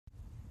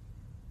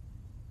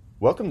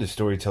Welcome to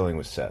Storytelling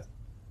with Seth,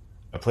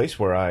 a place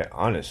where I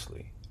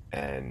honestly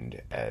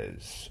and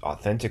as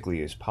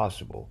authentically as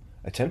possible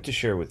attempt to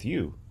share with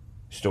you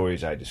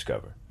stories I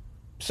discover.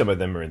 Some of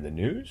them are in the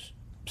news,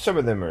 some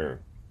of them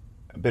are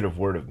a bit of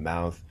word of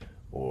mouth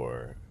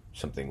or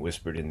something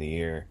whispered in the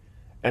ear,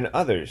 and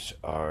others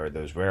are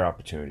those rare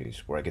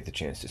opportunities where I get the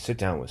chance to sit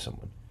down with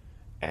someone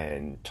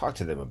and talk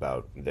to them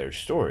about their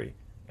story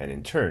and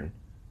in turn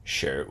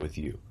share it with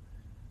you.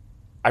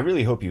 I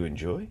really hope you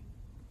enjoy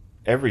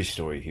every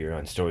story here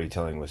on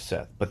Storytelling with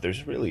Seth, but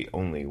there's really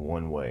only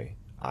one way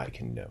I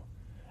can know,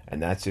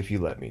 and that's if you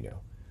let me know.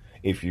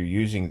 If you're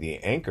using the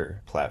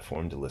Anchor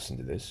platform to listen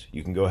to this,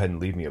 you can go ahead and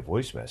leave me a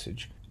voice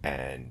message,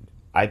 and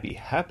I'd be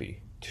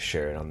happy to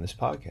share it on this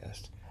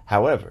podcast.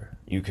 However,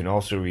 you can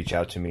also reach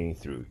out to me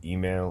through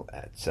email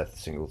at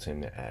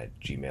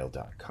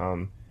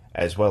sethsingleton@gmail.com,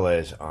 as well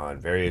as on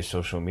various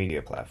social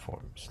media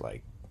platforms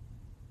like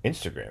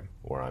Instagram,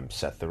 where I'm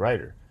Seth the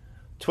Writer,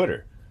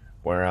 Twitter,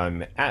 where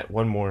I'm at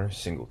One More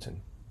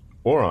Singleton,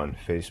 or on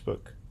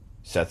Facebook,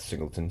 Seth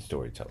Singleton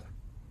Storyteller.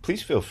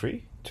 Please feel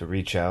free to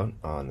reach out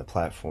on the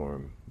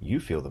platform you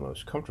feel the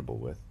most comfortable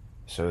with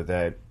so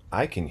that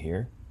I can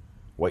hear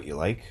what you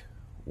like,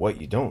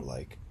 what you don't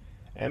like,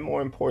 and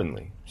more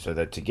importantly, so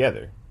that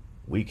together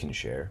we can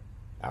share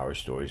our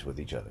stories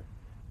with each other.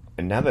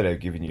 And now that I've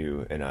given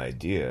you an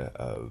idea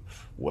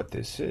of what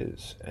this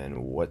is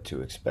and what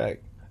to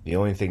expect, the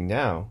only thing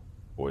now,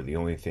 or the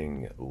only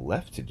thing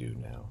left to do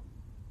now,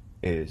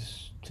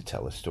 is to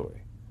tell a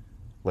story.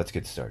 Let's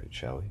get started,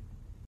 shall we?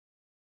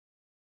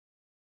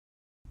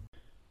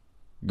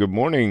 Good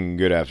morning,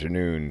 good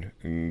afternoon,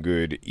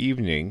 good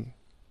evening,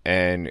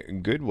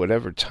 and good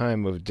whatever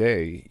time of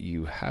day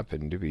you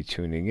happen to be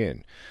tuning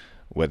in.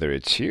 Whether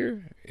it's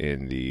here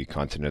in the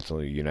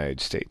continental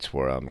United States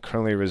where I'm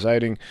currently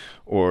residing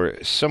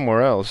or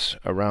somewhere else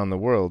around the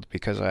world,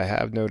 because I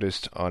have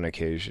noticed on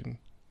occasion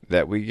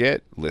that we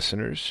get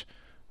listeners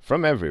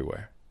from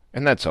everywhere.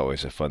 And that's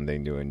always a fun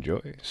thing to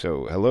enjoy.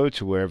 So hello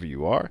to wherever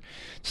you are.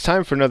 It's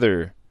time for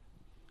another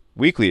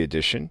weekly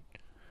edition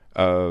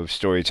of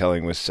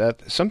Storytelling with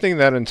Seth, something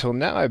that until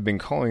now I've been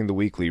calling the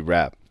weekly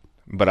wrap.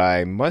 But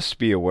I must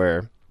be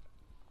aware,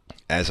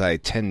 as I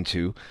tend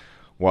to,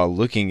 while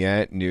looking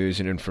at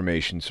news and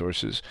information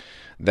sources,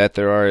 that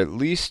there are at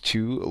least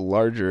two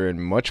larger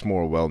and much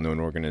more well-known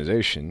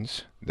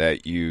organizations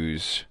that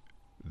use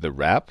the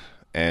wrap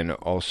and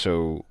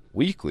also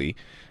weekly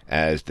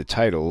as the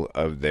title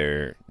of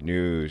their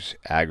news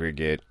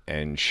aggregate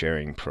and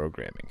sharing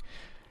programming.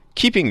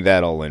 Keeping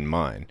that all in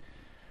mind,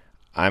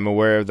 I'm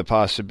aware of the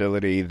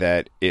possibility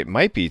that it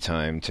might be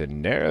time to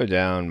narrow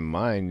down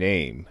my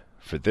name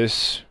for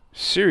this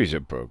series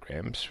of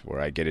programs where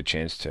I get a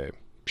chance to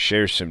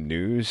share some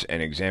news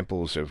and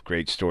examples of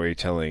great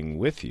storytelling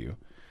with you,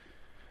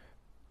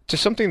 to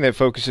something that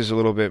focuses a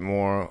little bit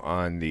more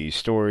on the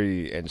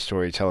story and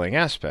storytelling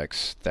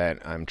aspects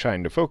that I'm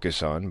trying to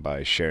focus on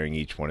by sharing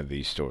each one of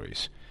these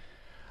stories.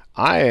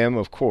 I am,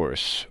 of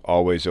course,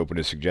 always open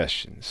to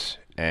suggestions,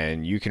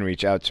 and you can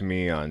reach out to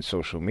me on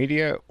social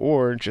media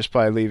or just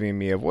by leaving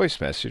me a voice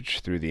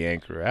message through the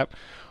Anchor app,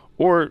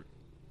 or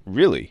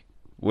really,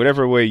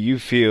 whatever way you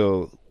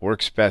feel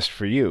works best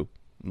for you.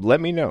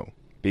 Let me know,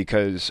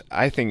 because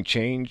I think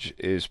change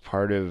is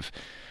part of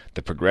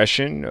the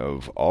progression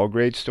of all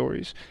great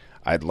stories.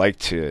 I'd like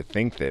to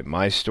think that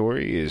my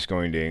story is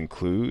going to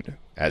include,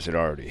 as it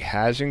already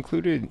has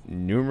included,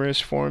 numerous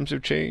forms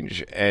of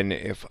change, and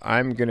if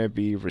I'm going to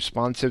be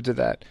responsive to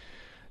that,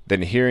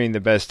 then hearing the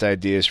best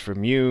ideas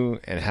from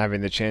you and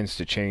having the chance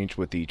to change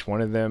with each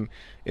one of them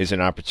is an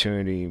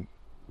opportunity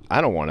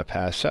I don't want to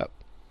pass up.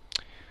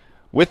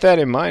 With that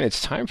in mind,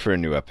 it's time for a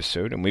new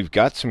episode, and we've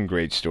got some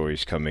great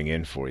stories coming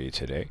in for you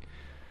today.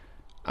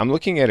 I'm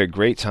looking at a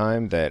great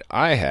time that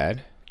I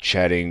had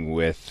chatting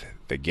with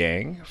the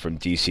gang from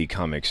DC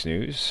Comics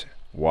News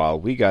while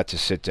we got to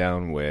sit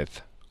down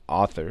with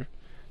author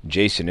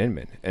Jason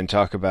Inman and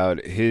talk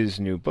about his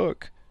new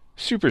book,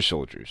 Super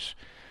Soldiers,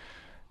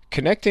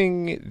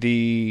 connecting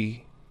the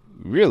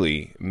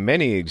really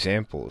many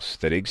examples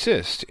that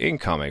exist in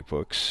comic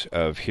books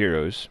of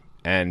heroes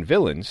and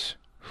villains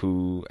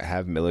who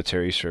have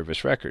military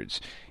service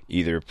records,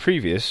 either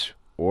previous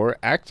or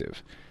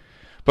active.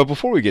 But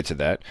before we get to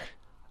that,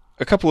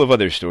 a couple of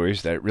other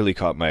stories that really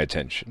caught my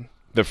attention.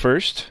 The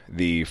first,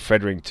 the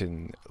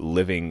Fredericton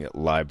Living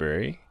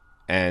Library,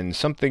 and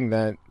something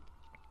that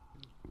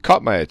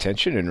caught my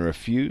attention and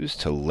refused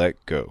to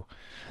let go.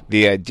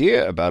 The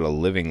idea about a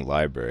living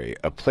library,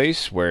 a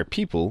place where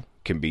people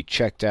can be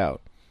checked out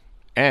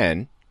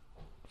and,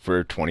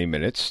 for 20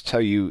 minutes,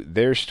 tell you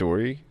their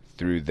story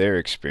through their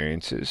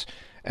experiences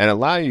and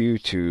allow you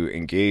to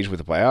engage with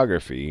a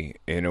biography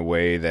in a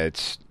way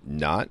that's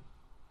not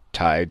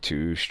tied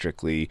to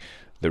strictly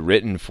the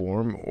written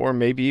form or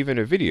maybe even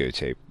a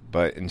videotape,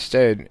 but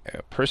instead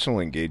a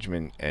personal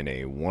engagement and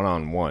a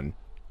one-on-one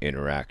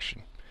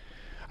interaction.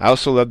 I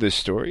also love this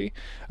story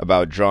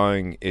about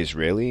drawing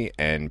Israeli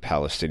and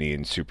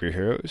Palestinian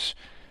superheroes,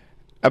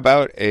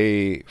 about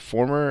a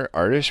former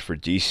artist for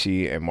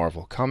DC and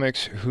Marvel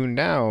Comics who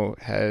now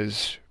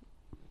has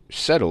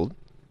settled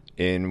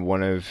in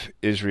one of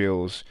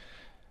Israel's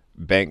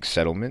bank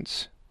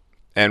settlements,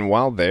 and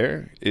while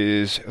there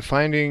is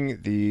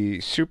finding the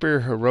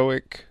super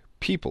heroic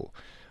people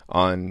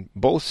on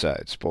both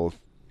sides, both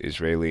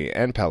Israeli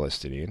and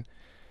Palestinian,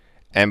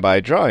 and by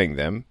drawing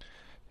them,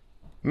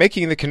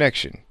 making the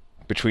connection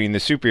between the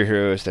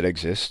superheroes that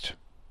exist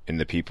and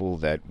the people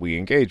that we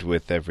engage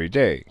with every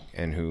day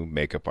and who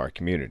make up our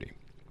community.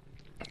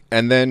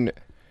 And then,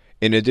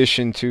 in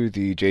addition to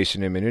the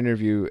Jason Inman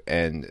interview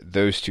and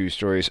those two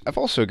stories, I've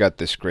also got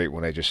this great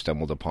one I just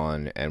stumbled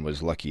upon and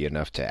was lucky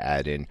enough to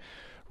add in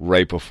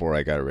right before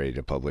I got ready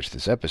to publish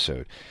this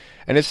episode.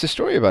 And it's the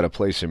story about a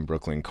place in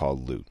Brooklyn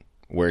called Loot,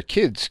 where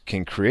kids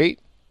can create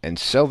and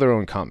sell their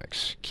own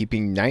comics,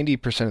 keeping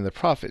 90% of the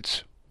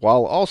profits,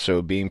 while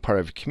also being part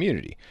of a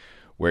community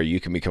where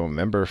you can become a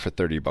member for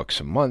 $30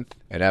 a month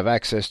and have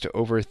access to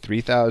over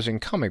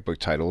 3,000 comic book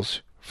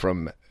titles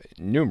from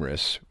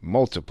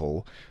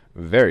multiple,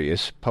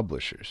 various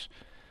publishers.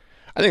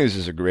 I think this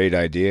is a great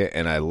idea,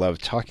 and I love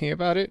talking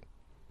about it.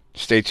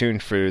 Stay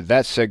tuned for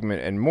that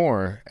segment and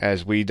more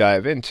as we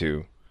dive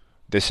into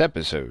this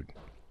episode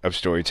of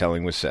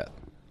Storytelling with Seth.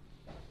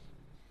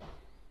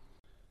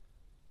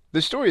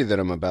 The story that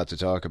I'm about to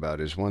talk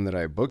about is one that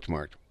I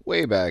bookmarked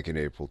way back in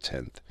April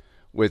 10th,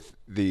 with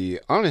the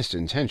honest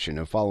intention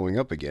of following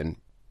up again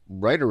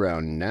right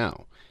around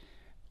now.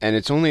 And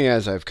it's only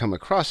as I've come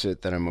across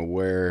it that I'm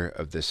aware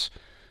of this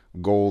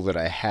goal that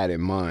I had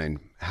in mind,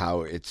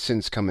 how it's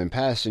since come and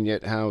passed, and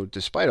yet how,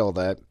 despite all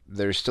that,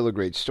 there's still a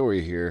great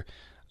story here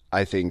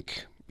I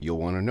think you'll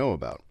want to know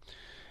about.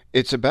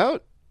 It's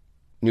about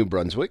New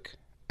Brunswick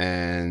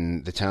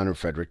and the town of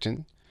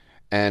Fredericton,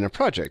 and a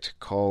project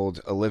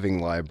called A Living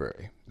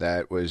Library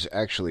that was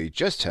actually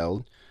just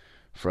held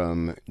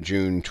from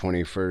June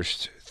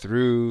 21st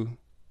through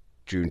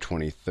June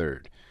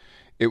 23rd.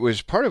 It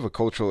was part of a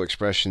cultural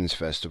expressions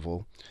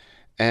festival,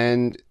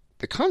 and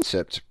the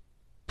concept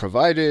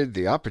provided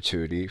the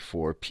opportunity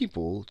for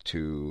people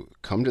to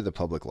come to the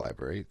public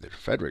library, the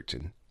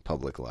Fredericton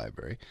Public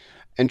Library,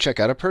 and check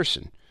out a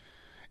person.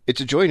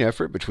 It's a joint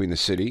effort between the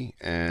city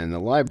and the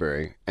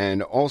library,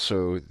 and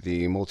also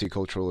the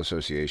Multicultural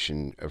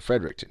Association of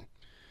Fredericton.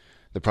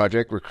 The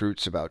project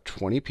recruits about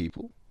 20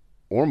 people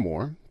or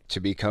more to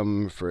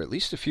become, for at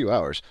least a few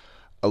hours,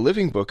 a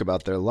living book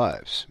about their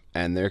lives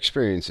and their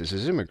experiences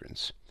as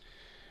immigrants.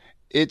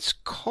 It's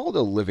called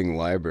a living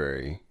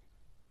library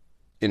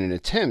in an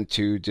attempt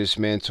to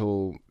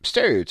dismantle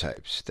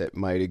stereotypes that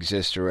might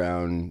exist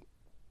around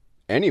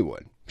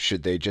anyone,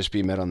 should they just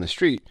be met on the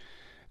street.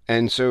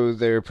 And so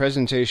their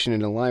presentation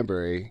in a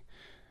library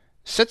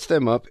sets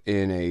them up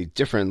in a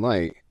different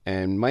light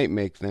and might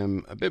make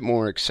them a bit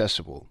more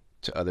accessible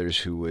to others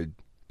who would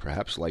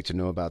perhaps like to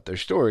know about their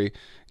story,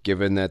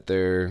 given that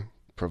they're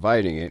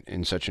providing it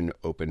in such an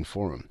open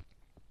forum.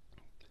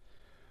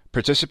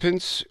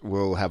 Participants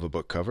will have a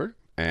book cover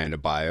and a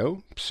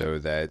bio so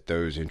that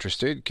those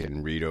interested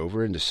can read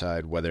over and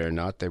decide whether or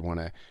not they want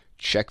to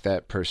check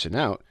that person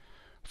out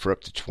for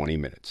up to 20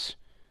 minutes.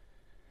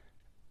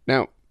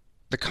 Now,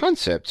 the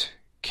concept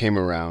came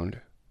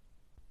around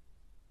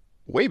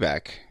way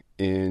back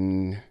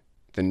in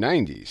the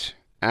 90s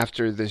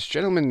after this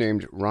gentleman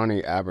named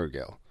Ronnie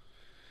Abergel,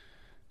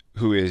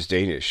 who is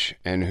Danish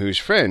and whose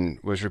friend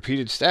was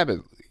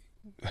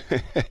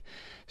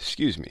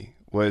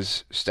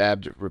was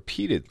stabbed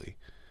repeatedly.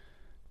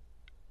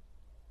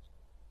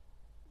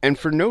 And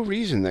for no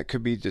reason that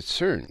could be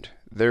discerned.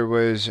 There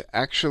was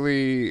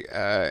actually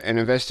an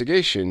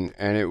investigation,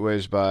 and it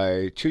was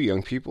by two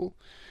young people.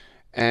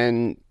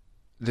 And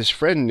this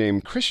friend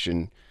named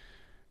Christian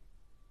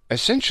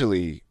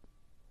essentially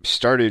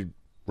started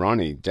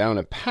Ronnie down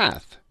a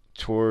path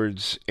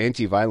towards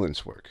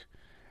anti-violence work.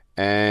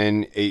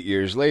 And 8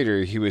 years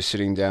later, he was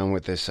sitting down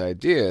with this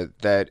idea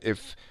that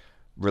if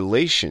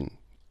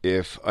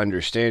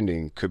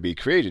understanding could be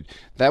created,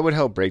 that would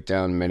help break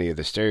down many of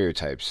the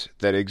stereotypes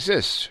that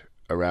exist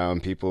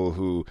around people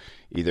who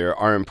either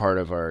aren't part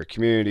of our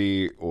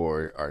community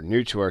or are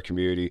new to our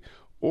community,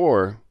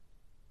 or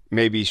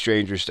may be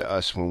strangers to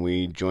us when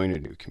we join a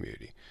new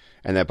community.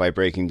 And that by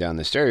breaking down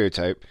the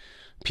stereotype,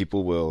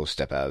 people will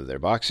step out of their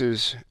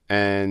boxes,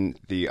 and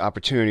the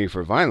opportunity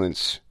for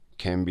violence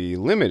can be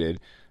limited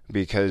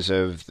because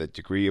of the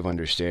degree of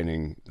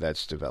understanding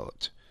that's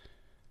developed.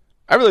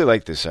 I really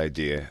like this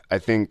idea. I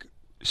think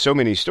so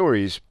many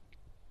stories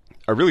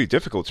are really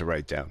difficult to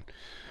write down.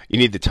 You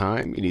need the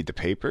time, you need the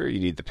paper, you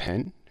need the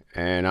pen,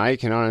 and I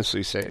can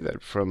honestly say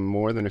that from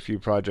more than a few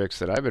projects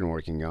that I've been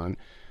working on,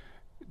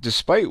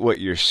 despite what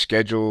your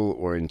schedule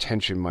or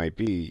intention might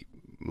be,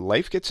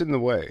 life gets in the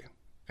way.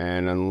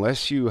 And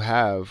unless you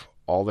have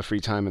all the free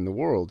time in the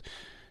world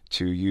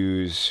to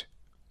use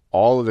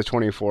all of the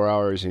 24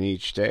 hours in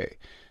each day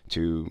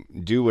to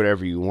do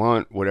whatever you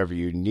want, whatever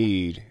you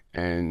need,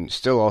 and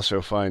still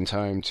also find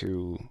time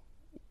to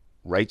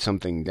write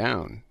something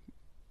down,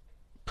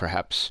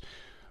 perhaps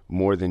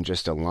more than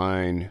just a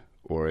line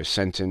or a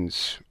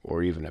sentence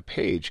or even a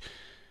page,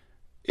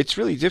 it's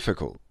really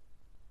difficult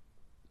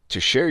to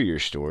share your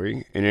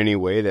story in any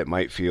way that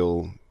might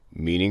feel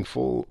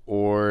meaningful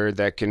or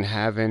that can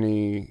have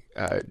any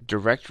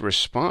direct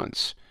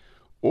response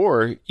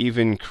or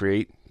even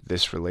create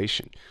this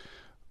relation.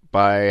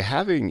 By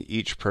having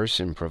each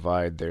person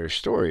provide their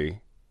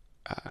story,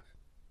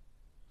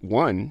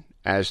 one,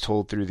 as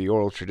told through the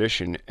oral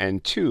tradition,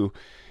 and two,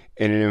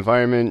 in an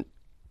environment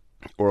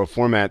or a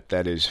format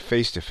that is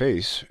face to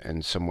face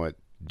and somewhat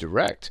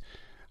direct,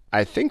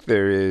 I think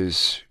there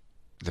is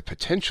the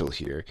potential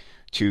here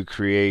to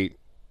create,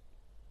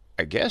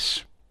 I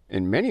guess,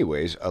 in many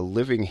ways, a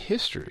living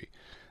history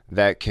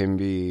that can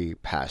be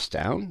passed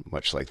down,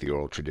 much like the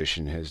oral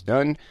tradition has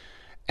done,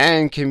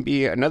 and can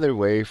be another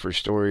way for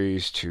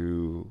stories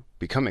to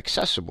become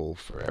accessible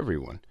for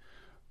everyone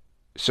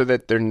so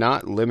that they're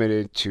not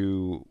limited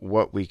to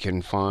what we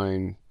can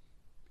find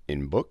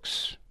in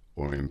books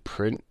or in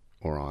print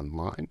or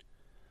online,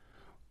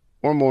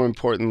 or more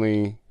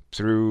importantly,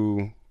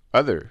 through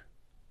other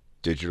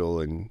digital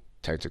and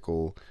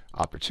technical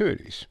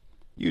opportunities,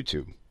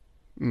 YouTube,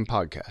 and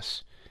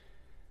podcasts.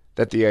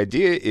 That the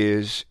idea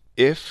is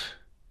if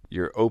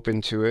you're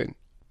open to it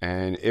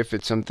and if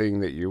it's something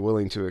that you're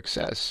willing to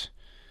access,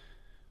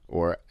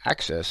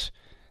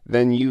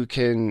 then you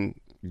can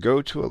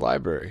go to a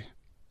library,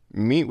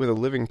 meet with a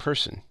living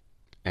person,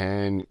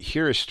 and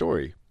hear a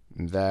story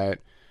that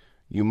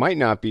you might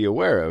not be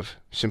aware of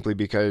simply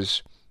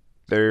because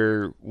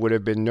there would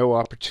have been no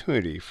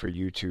opportunity for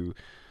you to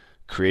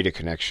create a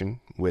connection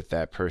with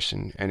that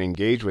person and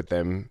engage with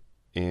them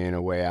in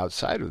a way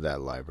outside of that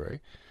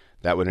library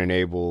that would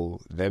enable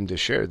them to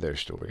share their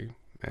story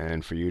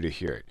and for you to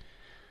hear it.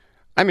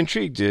 I'm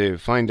intrigued to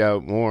find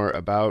out more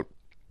about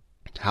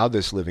how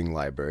this living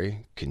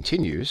library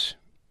continues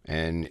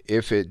and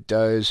if it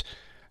does,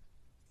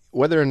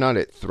 whether or not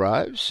it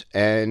thrives,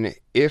 and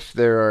if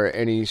there are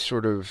any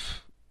sort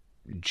of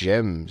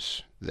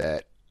gems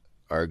that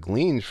are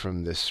gleaned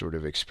from this sort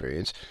of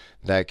experience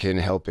that can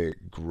help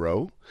it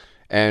grow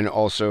and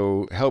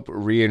also help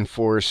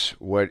reinforce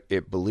what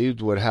it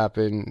believed would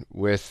happen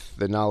with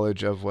the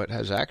knowledge of what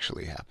has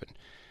actually happened.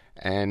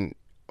 And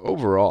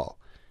overall,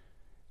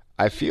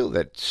 I feel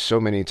that so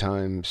many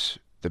times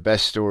the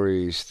best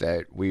stories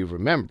that we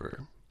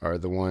remember are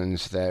the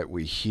ones that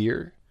we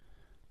hear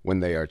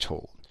when they are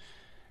told.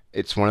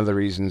 It's one of the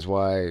reasons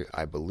why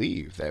I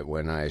believe that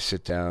when I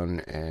sit down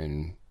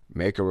and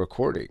make a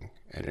recording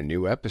and a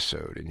new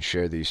episode and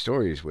share these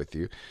stories with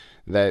you,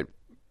 that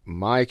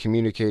my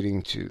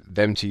communicating to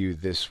them to you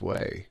this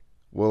way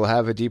will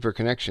have a deeper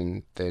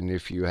connection than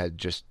if you had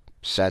just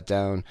sat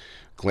down,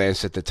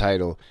 glanced at the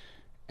title,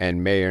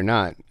 and may or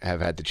not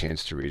have had the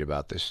chance to read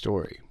about this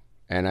story.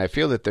 And I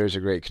feel that there's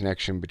a great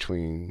connection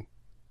between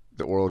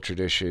the oral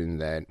tradition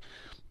that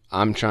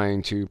I'm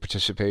trying to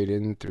participate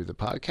in through the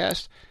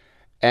podcast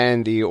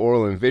and the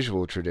oral and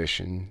visual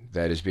tradition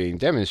that is being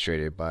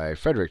demonstrated by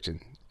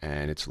Fredericton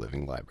and its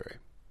living library.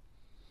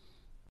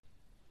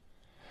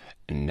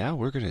 And now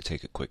we're going to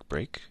take a quick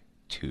break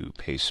to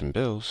pay some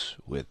bills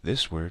with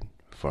this word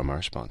from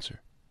our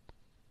sponsor.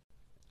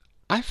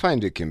 I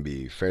find it can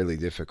be fairly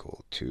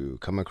difficult to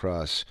come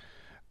across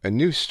a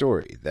new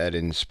story that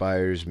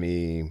inspires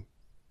me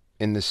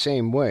in the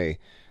same way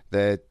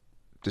that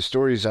the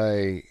stories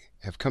I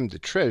have come to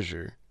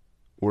treasure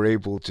were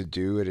able to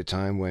do at a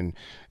time when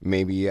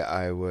maybe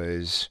I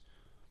was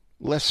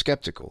less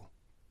skeptical,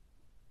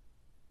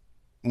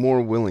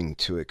 more willing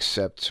to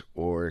accept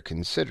or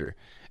consider.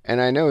 And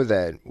I know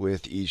that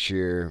with each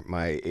year,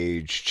 my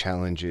age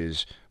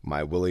challenges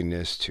my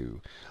willingness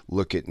to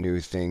look at new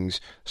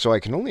things. So I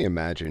can only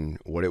imagine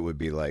what it would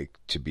be like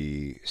to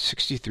be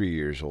 63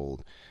 years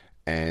old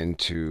and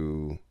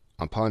to,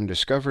 upon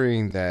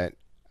discovering that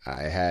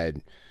I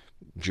had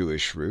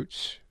Jewish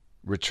roots,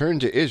 return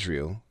to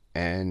Israel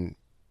and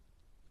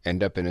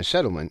end up in a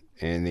settlement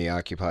in the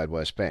occupied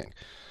West Bank.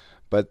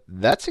 But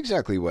that's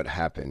exactly what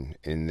happened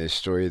in this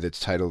story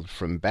that's titled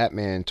From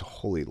Batman to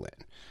Holy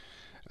Land.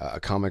 A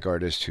comic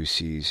artist who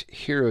sees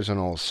heroes on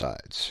all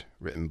sides,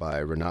 written by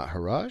Renat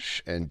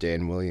Harash and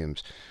Dan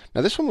Williams.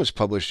 Now, this one was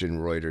published in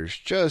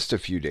Reuters just a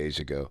few days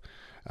ago,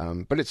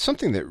 but it's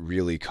something that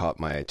really caught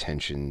my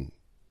attention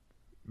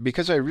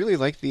because I really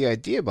like the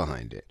idea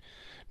behind it.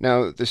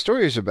 Now, the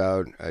story is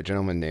about a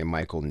gentleman named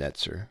Michael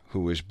Netzer,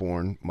 who was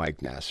born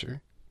Mike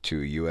Nasser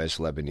to U.S.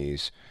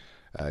 Lebanese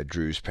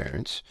Druze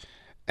parents,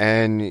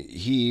 and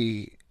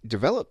he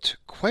developed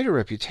quite a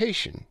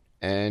reputation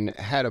and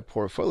had a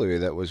portfolio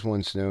that was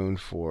once known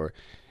for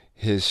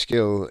his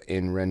skill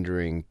in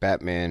rendering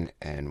Batman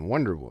and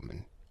Wonder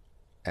Woman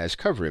as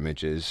cover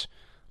images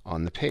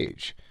on the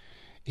page.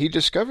 He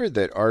discovered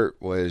that art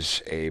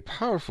was a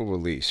powerful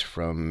release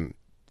from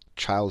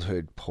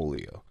childhood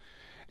polio,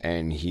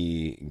 and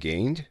he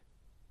gained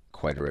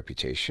quite a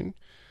reputation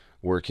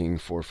working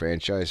for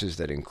franchises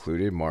that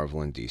included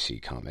Marvel and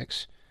DC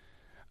Comics,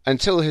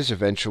 until his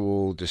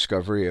eventual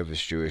discovery of his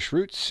Jewish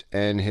roots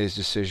and his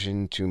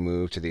decision to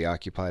move to the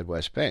occupied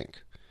West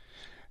Bank.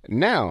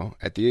 Now,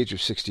 at the age of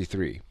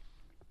 63,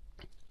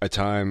 a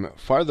time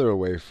farther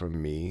away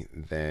from me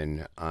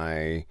than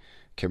I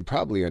can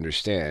probably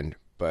understand,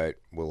 but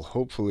will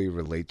hopefully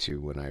relate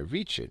to when I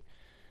reach it,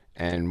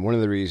 And one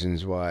of the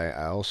reasons why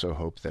I also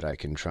hope that I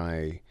can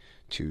try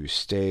to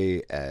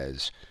stay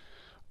as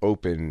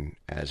open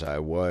as I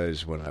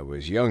was when I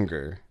was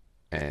younger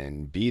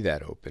and be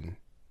that open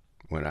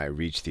when I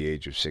reach the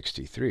age of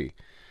 63.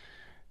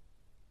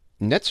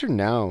 Netzer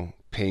now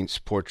paints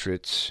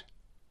portraits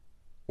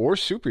or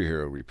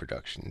superhero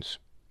reproductions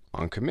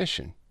on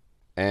commission,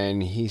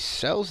 and he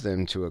sells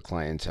them to a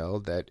clientele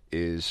that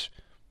is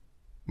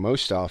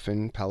most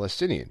often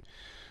Palestinian,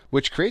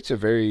 which creates a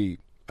very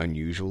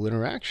unusual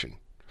interaction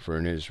for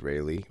an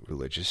Israeli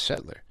religious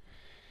settler.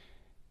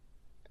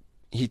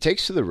 He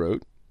takes to the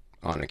road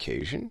on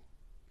occasion,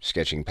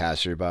 sketching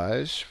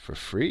passerbys for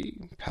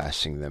free,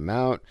 passing them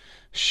out,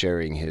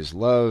 sharing his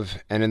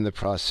love, and in the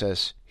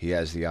process, he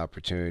has the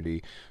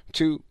opportunity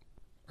to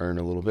earn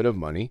a little bit of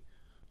money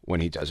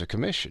when he does a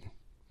commission.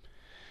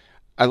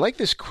 I like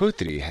this quote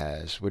that he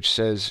has, which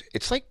says,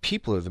 "It's like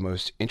people are the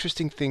most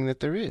interesting thing that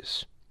there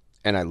is.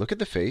 And I look at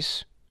the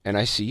face, and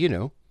I see,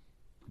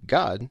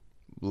 God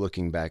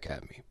looking back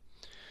at me."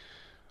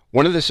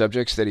 One of the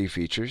subjects that he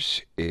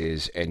features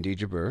is Endi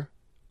Jabeur,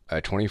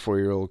 a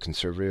 24-year-old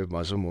conservative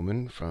Muslim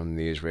woman from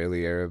the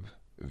Israeli Arab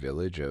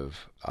village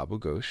of Abu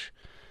Ghosh,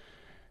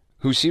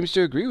 who seems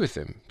to agree with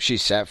him. She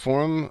sat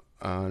for him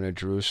on a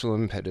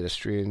Jerusalem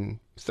pedestrian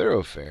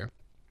thoroughfare,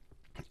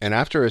 and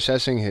after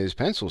assessing his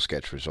pencil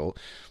sketch result,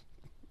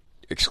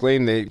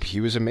 exclaimed that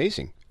he was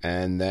amazing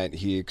and that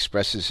he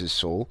expresses his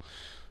soul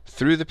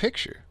through the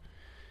picture.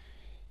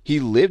 He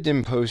lived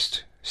in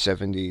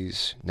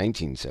post-70s,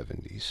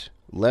 1970s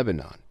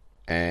Lebanon,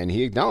 and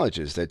he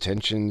acknowledges that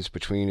tensions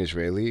between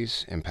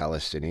Israelis and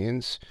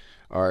Palestinians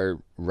are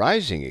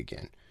rising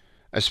again,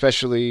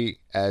 especially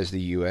as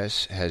the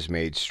U.S. has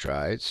made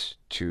strides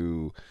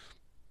to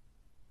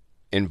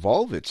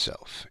involve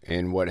itself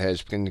in what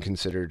has been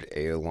considered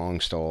a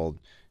long-stalled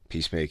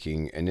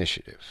peacemaking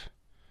initiative.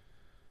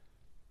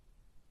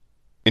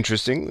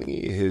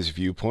 Interestingly, his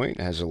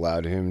viewpoint has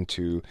allowed him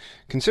to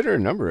consider a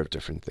number of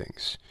different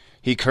things.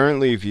 He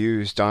currently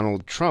views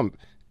Donald Trump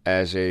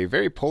as a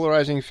very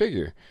polarizing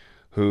figure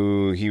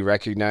who he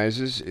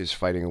recognizes is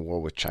fighting a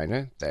war with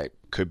China that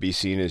could be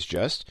seen as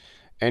just,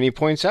 and he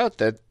points out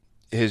that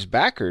his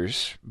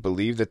backers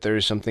believe that there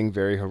is something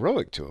very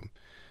heroic to him.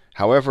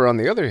 However, on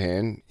the other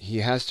hand, he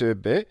has to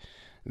admit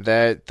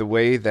that the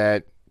way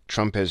that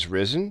Trump has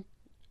risen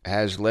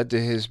has led to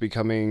his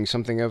becoming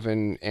something of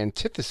an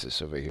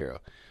antithesis of a hero,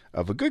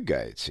 of a good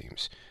guy, it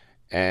seems.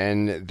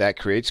 And that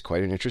creates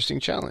quite an interesting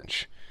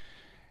challenge.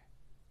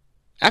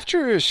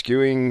 After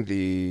eschewing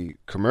the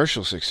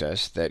commercial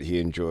success that he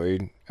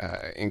enjoyed,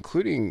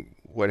 including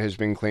what has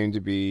been claimed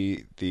to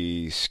be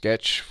the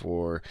sketch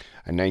for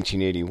a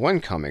 1981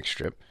 comic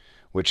strip,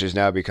 which has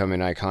now become an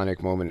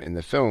iconic moment in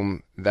the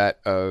film, that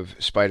of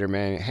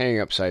Spider-Man hanging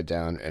upside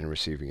down and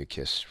receiving a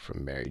kiss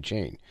from Mary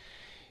Jane.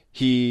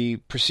 He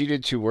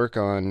proceeded to work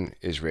on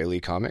Israeli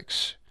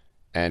comics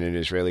and an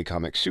Israeli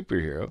comic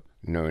superhero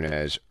known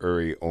as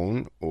Uri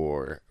On,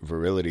 or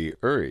Virility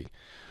Uri,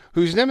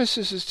 whose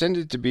nemesis has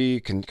tended to be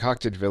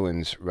concocted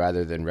villains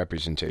rather than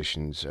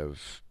representations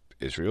of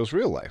Israel's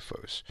real-life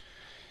foes.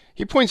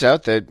 He points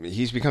out that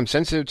he's become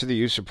sensitive to the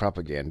use of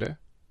propaganda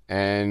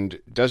and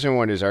doesn't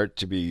want his art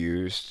to be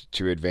used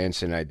to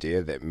advance an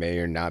idea that may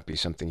or not be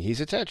something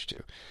he's attached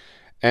to.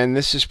 And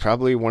this is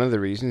probably one of the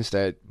reasons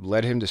that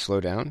led him to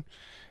slow down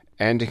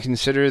and to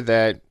consider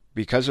that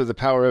because of the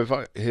power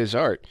of his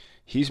art,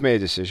 he's made a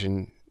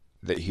decision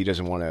that he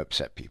doesn't want to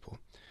upset people.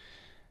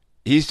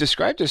 He's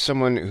described as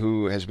someone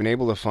who has been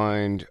able to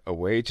find a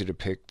way to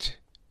depict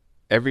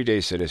everyday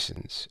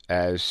citizens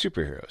as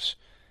superheroes,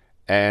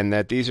 and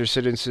that these are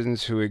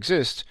citizens who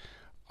exist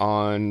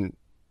on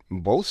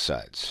both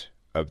sides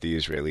of the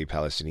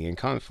Israeli-Palestinian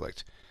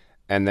conflict,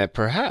 and that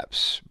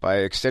perhaps by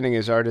extending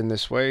his art in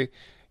this way,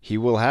 he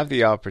will have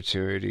the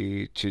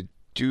opportunity to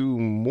do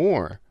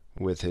more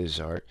with his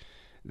art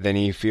than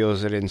he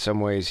feels that in some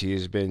ways he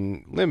has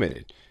been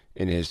limited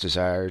in his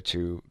desire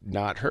to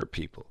not hurt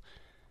people.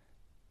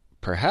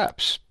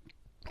 Perhaps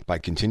by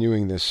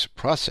continuing this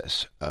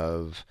process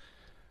of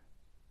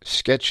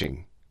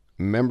sketching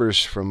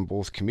members from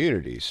both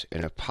communities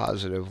in a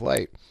positive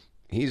light,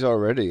 he's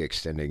already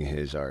extending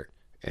his art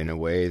in a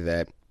way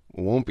that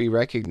won't be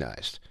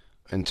recognized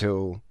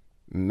until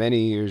many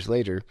years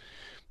later,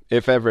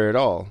 if ever at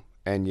all,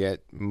 and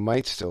yet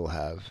might still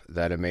have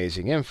that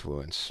amazing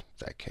influence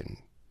that can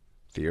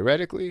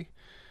theoretically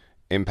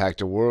impact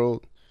a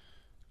world,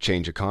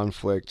 change a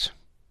conflict,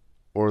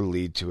 or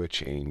lead to a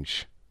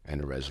change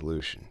and a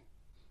resolution.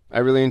 I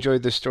really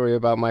enjoyed this story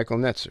about Michael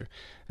Netzer,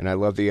 and I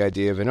love the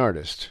idea of an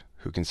artist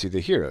who can see the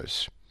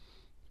heroes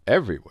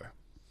everywhere.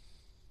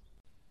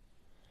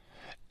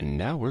 And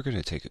now we're going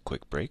to take a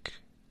quick break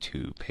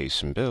to pay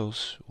some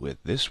bills with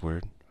this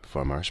word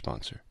from our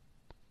sponsor.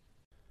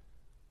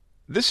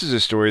 This is a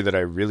story that I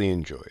really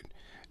enjoyed,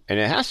 and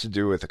it has to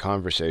do with a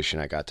conversation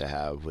I got to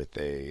have with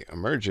an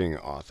emerging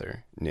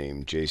author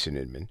named Jason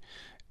Inman,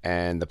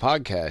 and the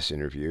podcast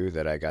interview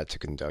that I got to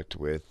conduct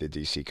with the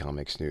DC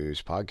Comics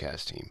News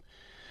podcast team.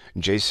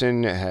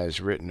 Jason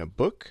has written a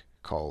book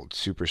called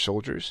Super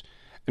Soldiers,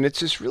 And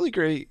it's this really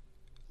great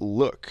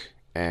look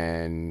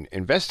and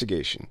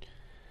investigation,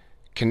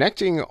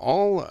 connecting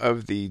all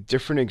of the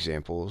different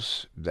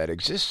examples that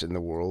exist in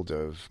the world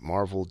of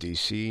Marvel,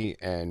 DC,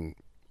 and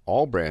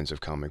all brands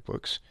of comic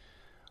books,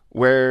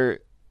 where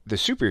the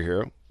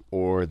superhero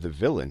or the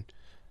villain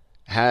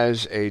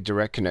has a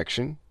direct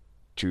connection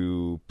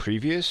to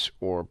previous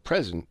or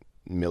present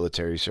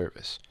military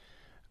service.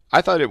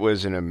 I thought it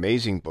was an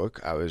amazing book.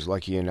 I was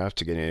lucky enough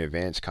to get an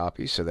advance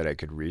copy so that I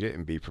could read it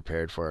and be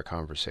prepared for our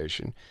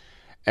conversation.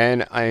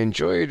 And I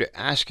enjoyed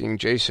asking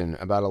Jason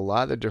about a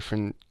lot of the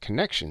different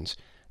connections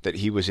that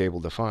he was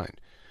able to find.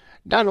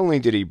 Not only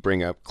did he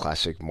bring up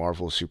classic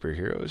Marvel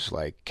superheroes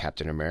like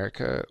Captain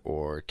America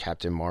or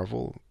Captain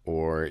Marvel,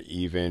 or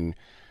even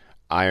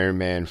Iron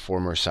Man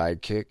former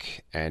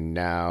sidekick and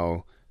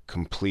now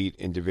complete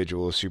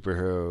individual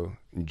superhero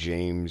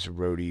James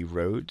Rhodey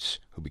Rhodes,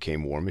 who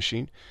became War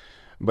Machine,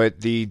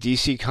 but the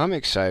DC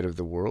Comics side of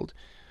the world,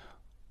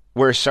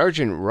 where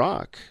Sergeant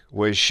Rock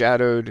was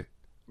shadowed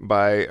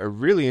by a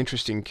really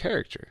interesting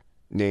character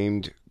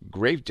named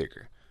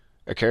Gravedigger,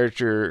 a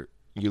character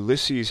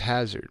Ulysses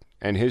Hazard,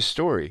 and his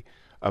story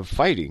of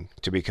fighting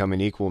to become an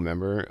equal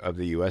member of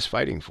the U.S.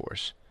 fighting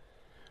force.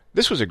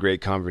 This was a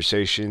great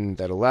conversation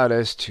that allowed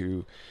us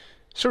to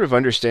sort of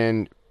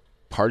understand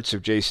parts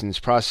of Jason's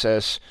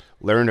process,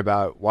 learn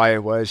about why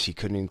it was he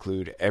couldn't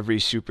include every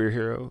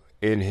superhero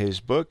in his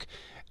book,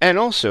 and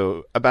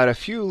also about a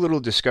few little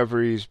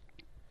discoveries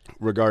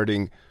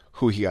regarding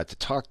who he got to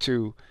talk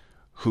to,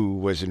 who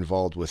was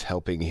involved with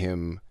helping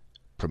him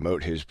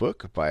promote his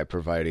book by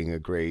providing a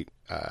great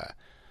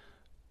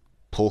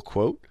pull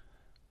quote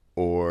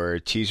or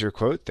teaser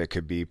quote that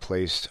could be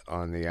placed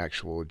on the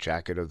actual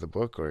jacket of the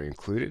book or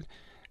included.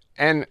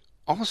 And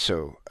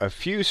also a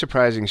few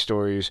surprising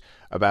stories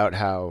about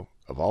how,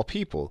 of all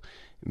people,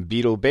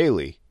 Beetle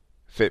Bailey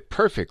fit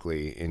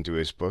perfectly into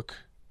his book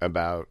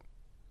about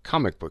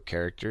comic book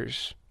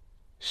characters,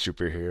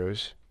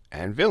 superheroes,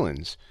 and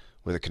villains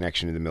with a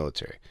connection to the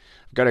military.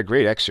 I've got a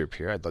great excerpt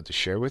here I'd love to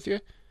share with you.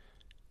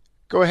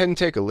 Go ahead and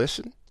take a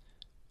listen,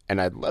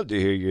 and I'd love to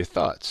hear your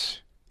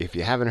thoughts if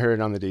you haven't heard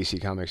it on the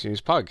DC Comics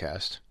News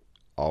podcast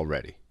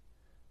already.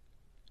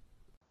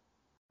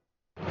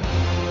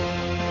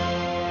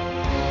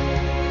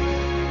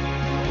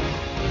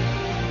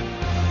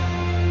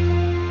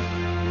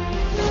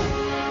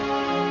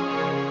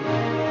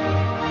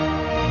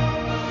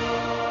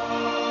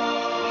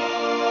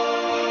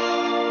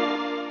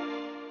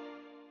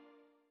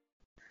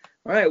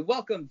 All right,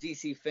 welcome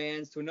DC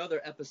fans to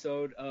another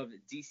episode of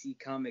DC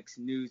Comics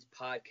News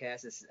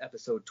Podcast. This is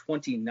episode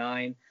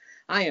 29.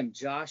 I am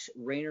Josh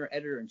Rayner,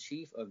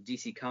 editor-in-chief of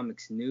DC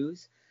Comics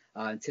News.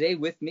 Today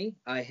with me,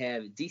 I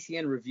have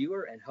DCN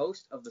reviewer and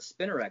host of the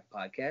Spinner Rack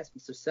podcast,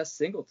 Mr. Seth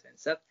Singleton.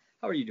 Seth,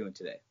 how are you doing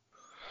today?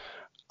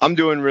 I'm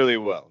doing really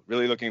well.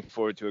 Really looking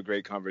forward to a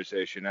great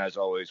conversation, as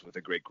always, with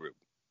a great group.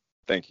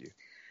 Thank you.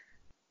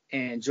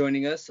 And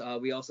joining us,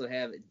 we also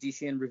have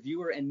DCN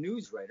reviewer and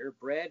news writer,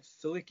 Brad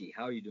Filicki.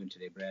 How are you doing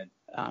today, Brad?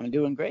 I'm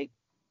doing great.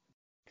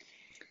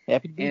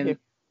 Happy to be here.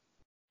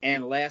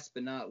 And last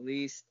but not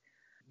least,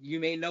 you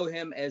may know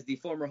him as the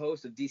former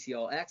host of DC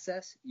All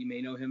Access. You may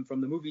know him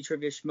from the Movie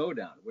Trivia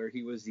Schmodown, where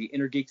he was the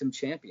Intergeekdom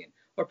champion.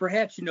 Or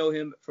perhaps you know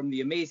him from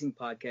the amazing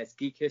podcast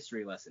Geek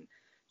History Lesson.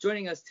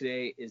 Joining us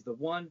today is the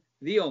one,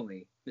 the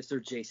only,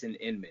 Mr. Jason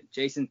Inman.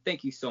 Jason,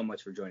 thank you so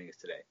much for joining us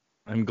today.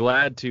 I'm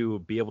glad to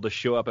be able to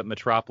show up at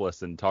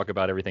Metropolis and talk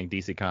about everything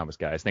DC Comics,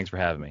 guys. Thanks for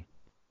having me.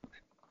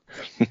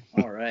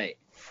 All right.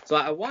 So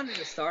I wanted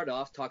to start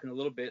off talking a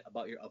little bit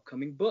about your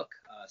upcoming book,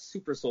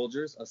 Super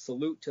Soldiers, A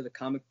Salute to the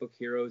Comic Book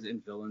Heroes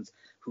and Villains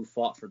Who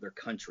Fought for Their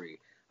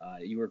Country.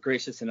 You were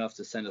gracious enough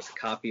to send us a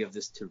copy of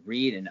this to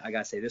read, and I got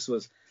to say, this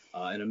was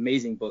an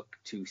amazing book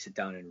to sit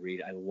down and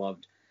read. I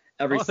loved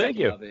every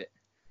second of it.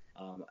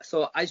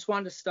 So I just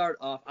wanted to start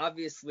off,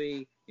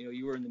 obviously,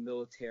 you were in the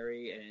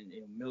military, and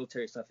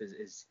military stuff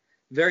is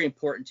very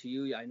important to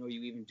you. I know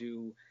you even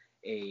do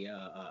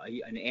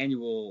an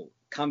annual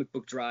comic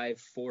book drive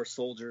for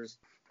soldiers.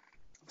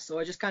 So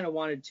I just kind of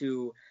wanted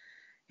to,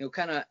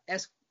 kind of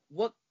ask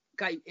what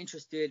got you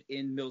interested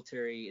in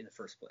military in the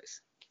first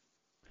place?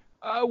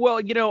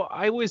 Well,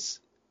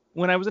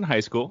 when I was in high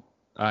school,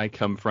 I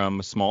come from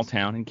a small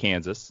town in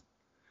Kansas,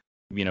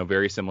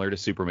 very similar to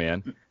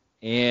Superman.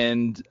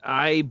 And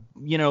I,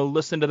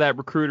 listened to that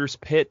recruiter's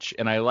pitch,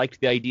 and I liked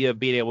the idea of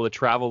being able to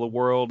travel the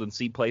world and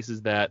see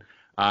places that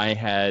I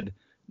had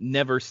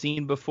never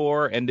seen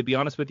before. And to be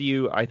honest with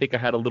you, I think I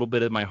had a little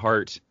bit in my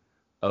heart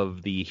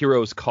of the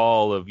hero's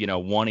call of,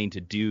 wanting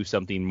to do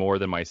something more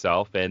than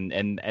myself.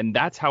 And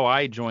that's how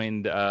I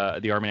joined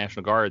the Army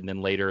National Guard and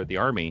then later the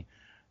Army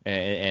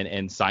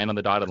and signed on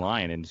the dotted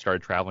line and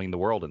started traveling the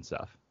world and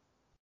stuff.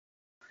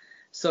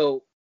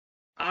 So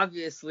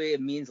obviously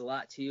it means a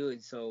lot to you,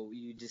 and so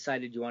you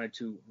decided you wanted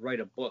to write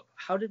a book.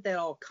 How did that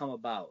all come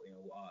about?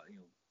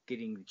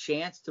 Getting the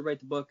chance to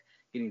write the book,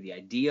 getting the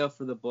idea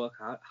for the book.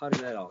 How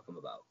did that all come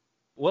about?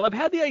 Well, I've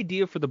had the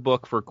idea for the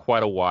book for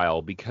quite a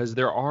while because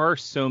there are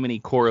so many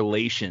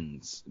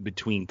correlations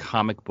between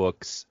comic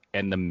books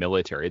and the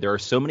military. There are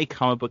so many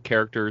comic book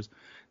characters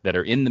that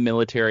are in the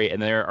military,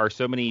 and there are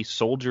so many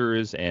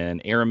soldiers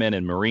and airmen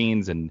and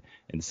Marines and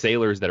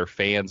sailors that are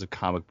fans of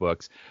comic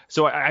books.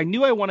 So I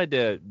knew I wanted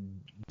to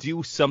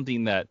do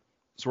something that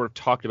sort of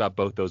talked about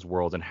both those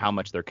worlds and how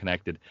much they're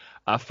connected.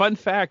 Fun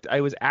fact,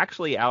 I was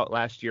actually out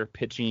last year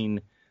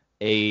pitching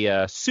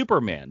a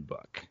Superman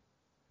book.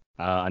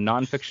 A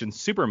nonfiction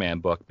Superman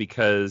book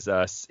because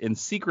in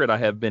secret I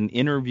have been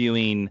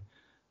interviewing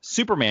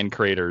Superman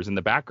creators in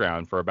the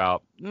background for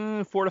about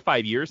 4 to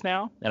 5 years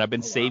now, and I've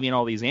been saving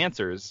all these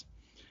answers.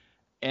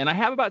 And I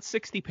have about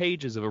 60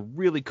 pages of a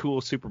really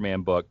cool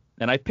Superman book,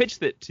 and I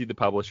pitched it to the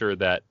publisher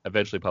that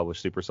eventually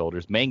published Super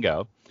Soldiers,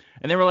 Mango,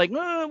 and they were like,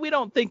 we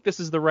don't think this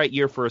is the right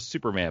year for a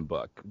Superman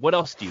book. What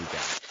else do you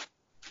got?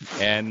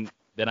 And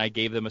then I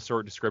gave them a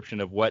short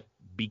description of what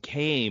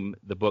became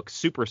the book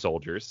Super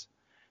Soldiers.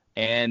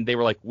 And they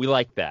were like, we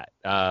like that.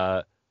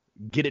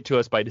 Get it to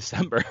us by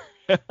December.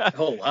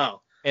 Oh,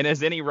 wow. And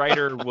as any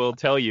writer will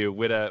tell you,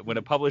 when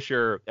a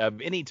publisher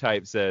of any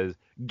type says,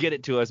 get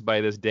it to us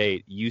by this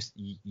date,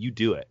 you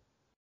do it.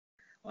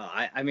 Well,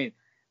 I mean,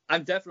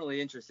 I'm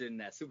definitely interested in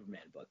that Superman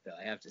book, though,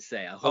 I have to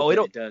say. I hope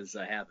it does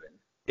happen.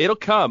 It'll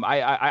come.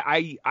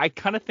 I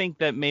kind of think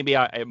that maybe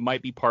it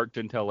might be parked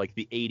until like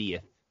the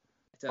 80th.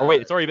 Or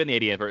wait, it's already been the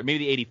 80th, or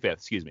maybe the 85th,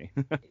 excuse me.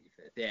 85th,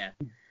 yeah.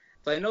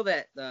 So I know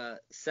that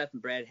Seth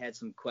and Brad had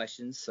some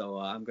questions, so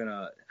I'm going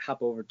to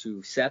hop over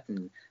to Seth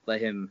and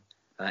let him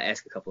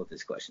ask a couple of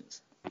his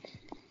questions.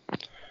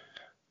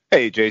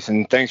 Hey,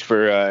 Jason. Thanks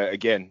for,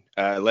 again,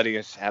 letting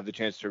us have the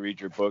chance to read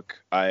your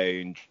book. I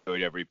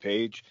enjoyed every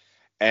page.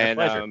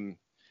 And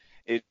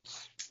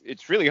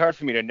it's really hard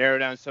for me to narrow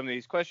down some of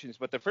these questions,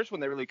 but the first one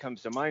that really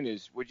comes to mind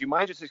is, would you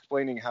mind just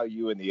explaining how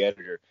you and the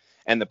editor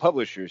and the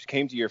publishers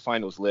came to your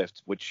finals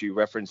list, which you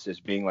referenced as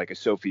being like a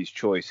Sophie's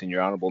Choice in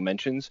your honorable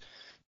mentions?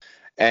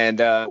 And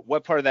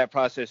what part of that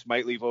process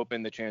might leave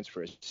open the chance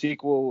for a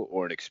sequel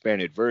or an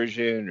expanded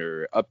version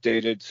or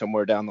updated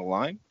somewhere down the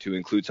line to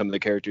include some of the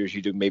characters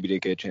you maybe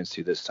didn't get a chance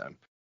to this time?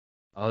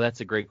 Oh, that's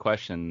a great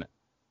question.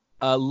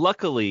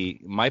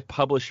 Luckily, my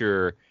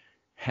publisher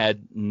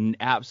had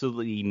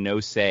absolutely no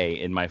say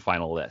in my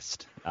final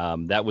list.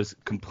 That was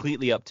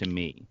completely up to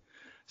me.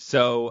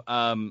 So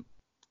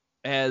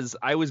as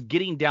I was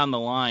getting down the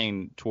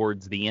line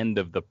towards the end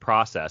of the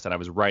process and I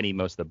was writing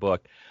most of the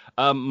book,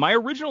 my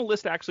original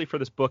list actually for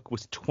this book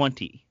was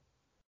 20.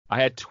 I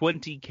had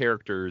 20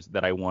 characters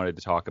that I wanted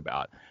to talk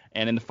about.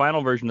 And in the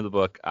final version of the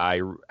book,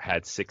 I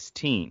had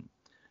 16.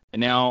 And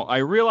now I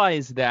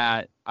realized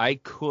that I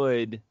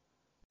could,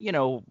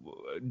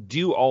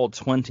 do all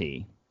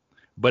 20,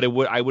 but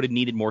I would have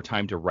needed more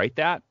time to write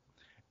that.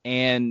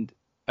 And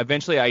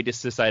eventually I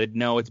just decided,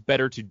 no, it's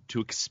better to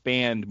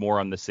expand more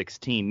on the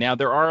 16. Now,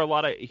 there are a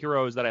lot of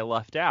heroes that I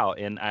left out,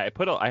 and I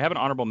have an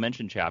honorable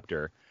mention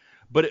chapter,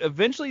 but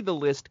eventually the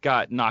list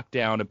got knocked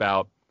down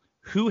about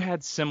who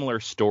had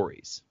similar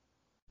stories.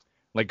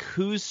 Like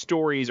whose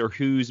stories or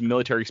whose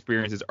military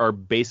experiences are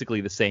basically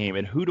the same,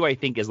 and who do I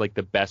think is like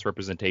the best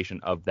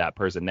representation of that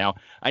person? Now,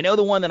 I know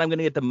the one that I'm going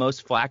to get the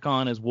most flack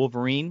on is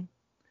Wolverine,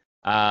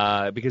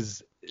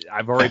 because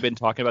I've already been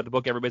talking about the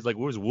book. Everybody's like,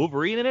 was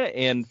Wolverine in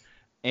it?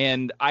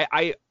 And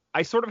I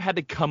sort of had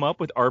to come up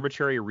with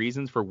arbitrary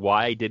reasons for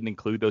why I didn't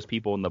include those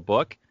people in the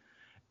book.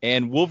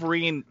 And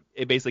Wolverine,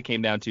 it basically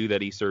came down to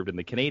that he served in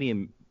the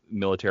Canadian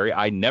military.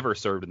 I never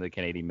served in the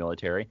Canadian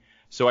military.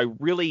 So I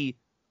really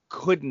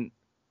couldn't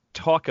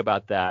talk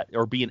about that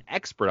or be an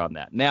expert on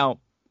that. Now,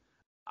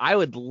 I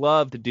would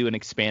love to do an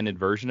expanded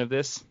version of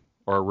this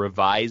or a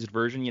revised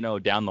version,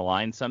 down the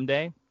line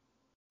someday.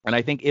 And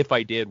I think if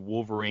I did,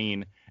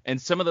 Wolverine and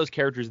some of those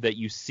characters that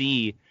you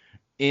see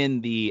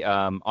in the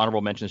honorable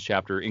mentions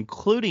chapter,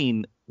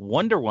 including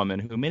Wonder Woman,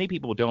 who many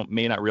people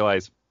may not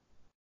realize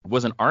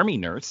was an army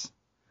nurse,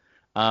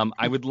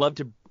 I would love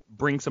to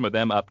bring some of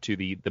them up to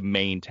the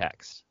main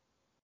text.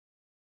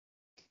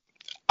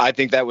 I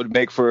think that would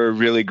make for a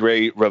really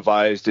great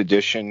revised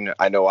edition.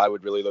 I know I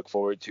would really look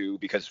forward to,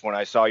 because when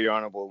I saw your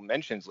honorable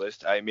mentions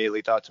list, I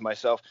immediately thought to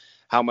myself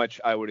how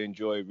much I would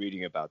enjoy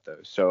reading about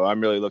those. So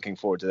I'm really looking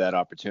forward to that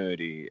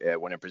opportunity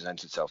when it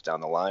presents itself down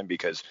the line,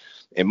 because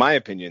in my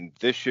opinion,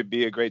 this should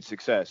be a great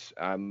success.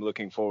 I'm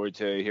looking forward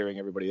to hearing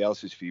everybody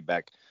else's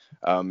feedback.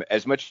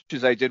 As much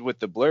as I did with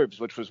the blurbs,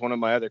 which was one of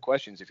my other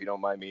questions, if you don't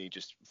mind me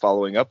just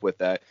following up with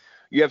that.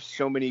 You have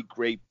so many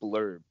great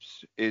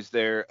blurbs. Is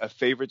there a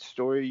favorite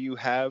story you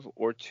have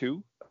or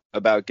two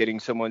about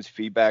getting someone's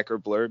feedback or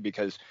blurb?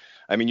 Because,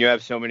 I mean, you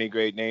have so many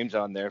great names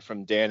on there,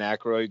 from Dan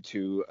Aykroyd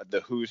to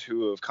the who's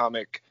who of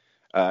comic.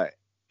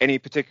 Any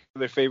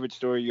particular favorite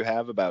story you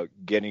have about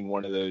getting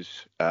one of those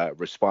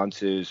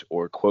responses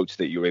or quotes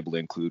that you were able to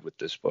include with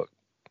this book?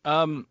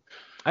 I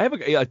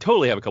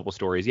totally have a couple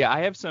stories. Yeah,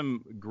 I have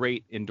some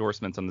great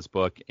endorsements on this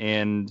book,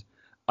 and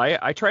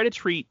I try to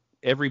treat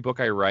every book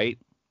I write,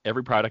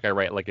 every product I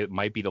write, like it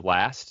might be the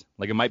last.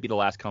 Like it might be the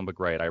last comic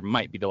book I write. I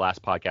might be the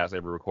last podcast I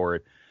ever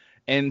record.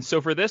 And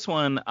so for this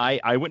one,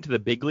 I went to the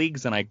big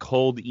leagues and I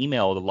cold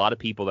emailed a lot of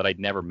people that I'd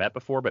never met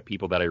before, but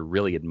people that I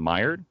really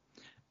admired.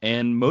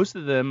 And most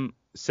of them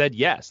said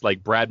yes,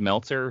 like Brad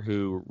Meltzer,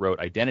 who wrote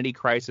Identity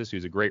Crisis,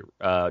 who's a great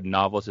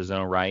novelist in his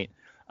own right.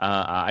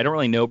 I don't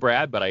really know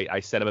Brad, but I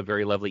sent him a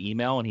very lovely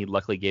email, and he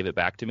luckily gave it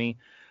back to me.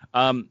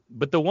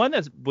 But the one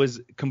that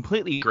was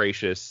completely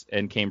gracious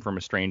and came from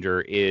a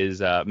stranger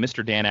is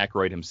Mr. Dan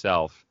Aykroyd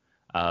himself,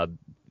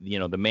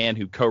 the man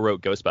who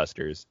co-wrote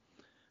Ghostbusters.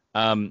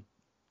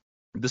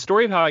 The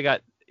story of how I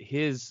got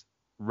his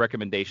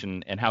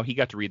recommendation and how he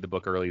got to read the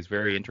book early is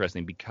very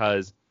interesting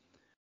because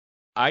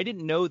I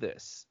didn't know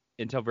this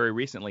until very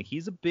recently.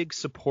 He's a big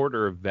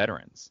supporter of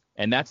veterans,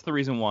 and that's the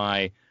reason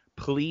why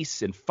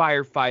police and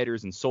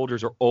firefighters and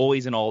soldiers are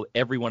always in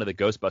every one of the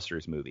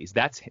Ghostbusters movies.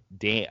 That's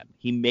Dan.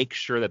 He makes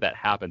sure that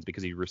happens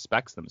because he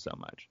respects them so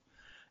much.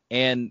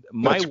 And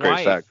my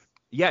wife,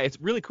 yeah, it's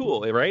really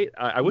cool, right?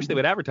 I wish they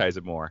would advertise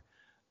it more.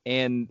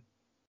 And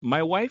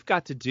my wife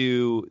got to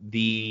do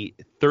the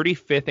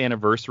 35th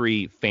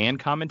anniversary fan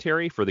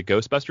commentary for the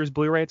Ghostbusters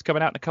Blu-ray. It's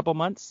coming out in a couple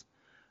months.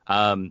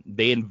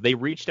 They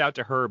reached out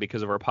to her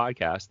because of our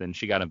podcast, and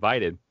she got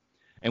invited.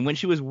 And when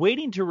she was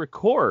waiting to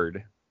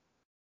record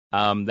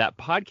that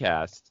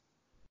podcast,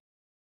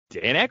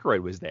 Dan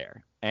Aykroyd was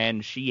there,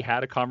 and she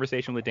had a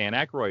conversation with Dan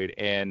Aykroyd.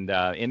 And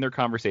in their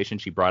conversation,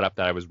 she brought up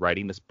that I was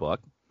writing this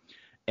book,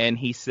 and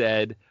he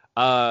said,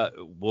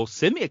 "Well,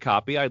 send me a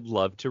copy. I'd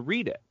love to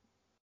read it."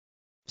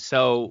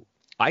 So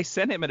I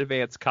sent him an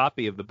advance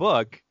copy of the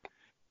book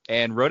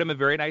and wrote him a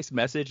very nice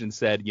message and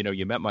said,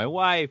 you met my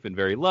wife and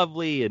very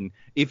lovely. And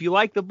if you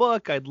like the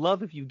book, I'd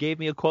love if you gave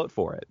me a quote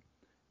for it.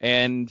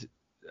 And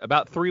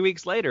about 3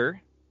 weeks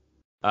later,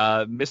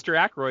 Mr.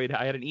 Aykroyd,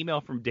 I had an email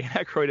from Dan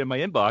Aykroyd in my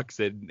inbox,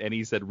 and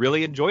he said,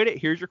 "Really enjoyed it.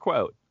 Here's your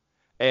quote."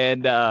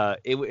 And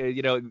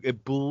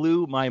it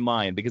blew my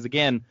mind because,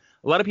 again,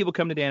 a lot of people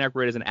come to Dan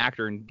Aykroyd as an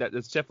actor, and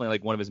that's definitely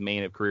like one of his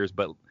main careers.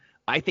 But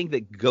I think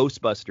that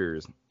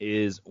Ghostbusters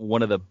is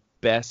one of the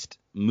best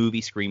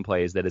movie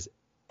screenplays that has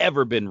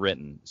ever been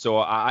written. So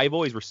I've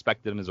always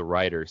respected him as a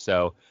writer.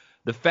 So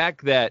the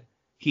fact that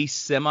he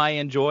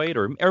semi-enjoyed,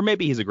 or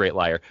maybe he's a great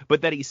liar,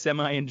 but that he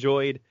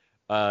semi-enjoyed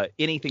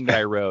anything that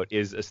I wrote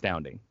is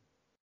astounding.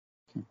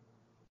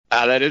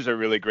 That is a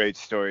really great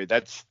story.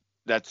 That's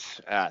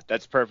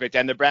perfect.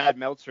 And the Brad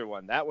Meltzer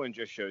one, that one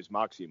just shows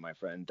moxie, my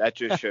friend. That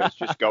just shows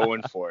just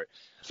going for it.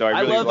 So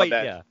I really love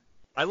that. Yeah.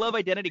 I love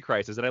Identity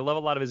Crisis, and I love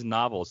a lot of his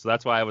novels. So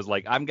that's why I was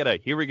like,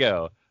 here we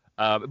go.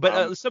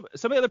 But some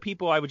of the other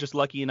people I was just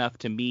lucky enough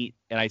to meet,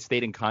 and I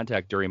stayed in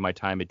contact during my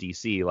time at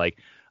DC. Like,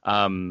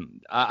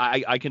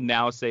 I can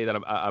now say that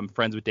I'm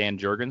friends with Dan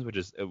Jurgens,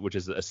 which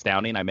is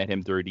astounding. I met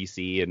him through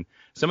DC, and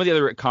some of the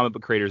other comic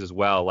book creators as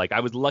well. Like, I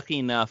was lucky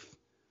enough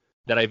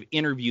that I've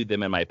interviewed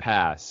them in my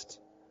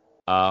past,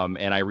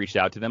 and I reached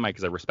out to them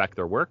because I respect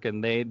their work,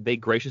 and they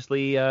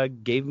graciously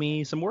gave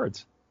me some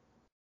words.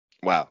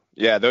 Wow.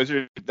 Yeah,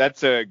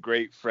 that's a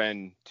great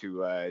friend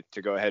to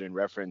go ahead and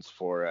reference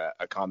for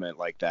a comment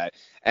like that.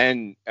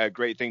 And a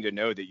great thing to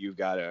know that you've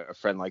got a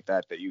friend like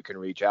that you can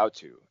reach out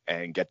to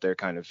and get their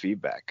kind of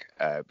feedback,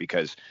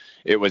 because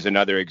it was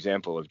another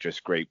example of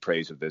just great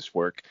praise of this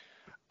work.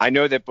 I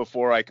know that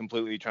before I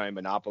completely try and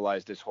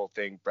monopolize this whole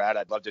thing, Brad,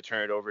 I'd love to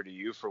turn it over to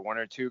you for one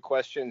or two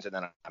questions, and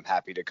then I'm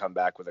happy to come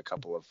back with a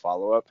couple of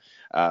follow-up.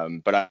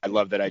 But I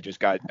love that I just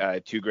got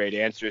two great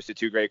answers to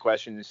two great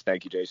questions.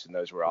 Thank you, Jason.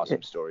 Those were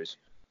awesome stories.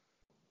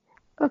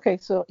 Okay,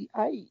 so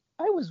I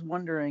was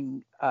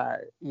wondering,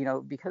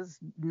 because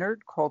nerd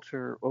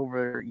culture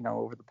over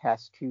the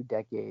past 2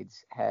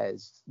 decades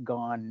has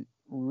gone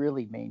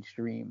really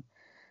mainstream.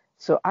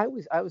 So I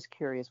was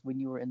curious, when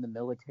you were in the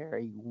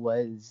military,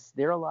 was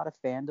there a lot of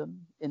fandom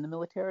in the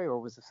military, or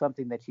was it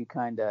something that you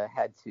kind of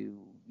had to,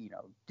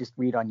 just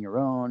read on your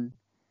own?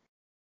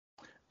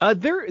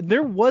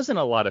 There wasn't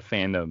a lot of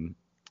fandom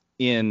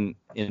in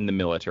the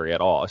military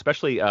at all,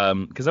 especially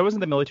because I was in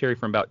the military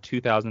from about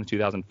 2000 to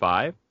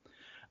 2005.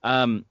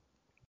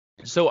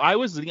 So I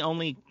was the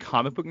only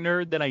comic book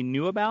nerd that I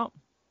knew about,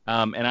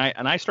 and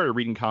I started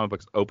reading comic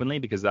books openly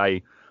because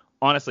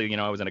honestly,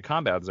 I was in a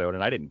combat zone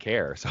and I didn't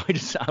care. So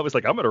I was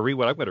like, I'm going to read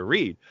what I'm going to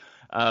read.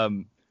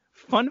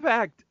 Fun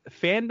fact,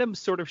 fandom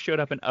sort of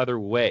showed up in other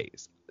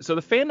ways. So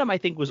the fandom, I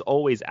think, was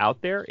always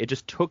out there. It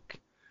just took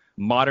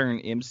modern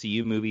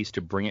MCU movies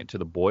to bring it to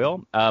the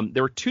boil.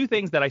 There were two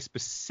things that I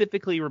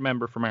specifically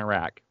remember from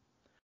Iraq.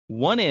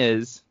 One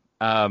is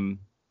when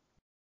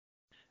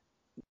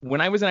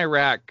I was in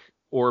Iraq,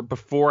 or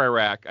before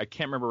Iraq, I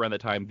can't remember around the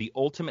time, the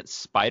Ultimate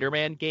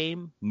Spider-Man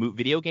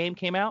video game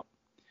came out.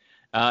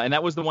 And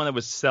that was the one that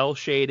was cell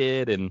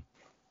shaded, and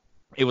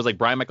it was like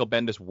Brian Michael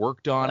Bendis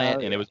worked on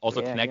it, and it was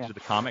also connected to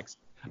the comics.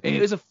 It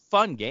was a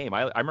fun game.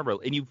 I remember,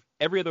 and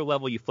every other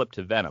level you flip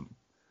to Venom.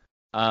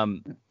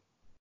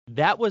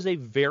 That was a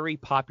very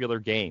popular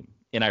game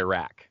in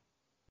Iraq.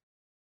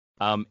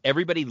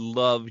 Everybody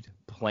loved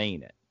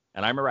playing it,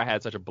 and I remember I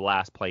had such a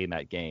blast playing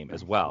that game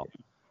as well.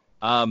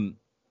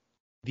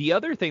 The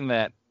other thing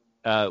that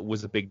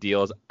was a big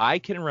deal is I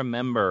can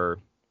remember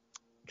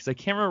because I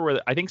can't remember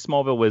whether, I think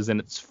Smallville was in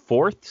its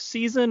 4th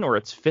season or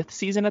its 5th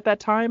season at that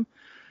time.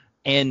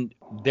 And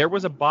there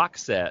was a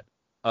box set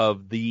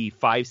of the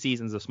 5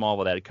 seasons of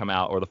Smallville that had come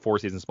out, or the 4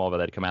 seasons of Smallville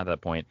that had come out at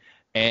that point.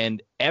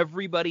 And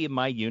everybody in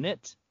my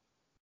unit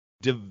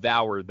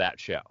devoured that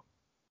show.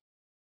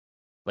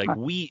 Like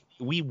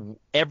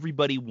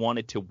everybody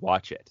wanted to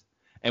watch it.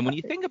 And when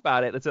you think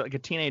about it, it's like a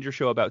teenager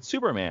show about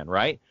Superman,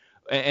 right?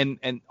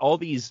 And all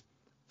these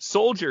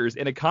soldiers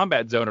in a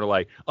combat zone are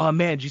like, oh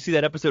man, did you see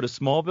that episode of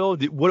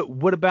Smallville?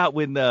 What about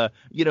when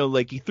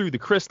like he threw the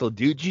crystal,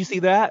 dude? Did you see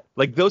that?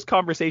 Like those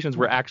conversations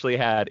were actually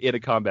had in a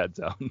combat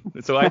zone.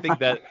 So I think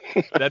that's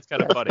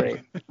kind of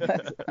funny.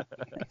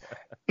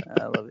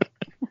 I love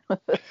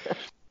it.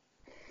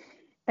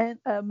 And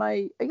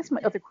I guess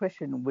my other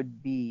question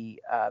would be,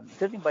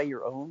 judging by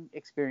your own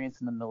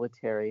experience in the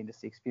military and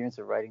just the experience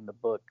of writing the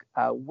book,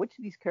 which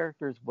of these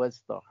characters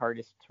was the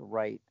hardest to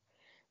write?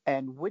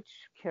 And which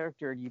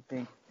character do you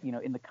think,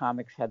 in the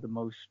comics had the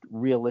most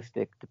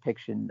realistic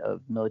depiction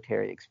of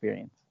military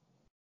experience?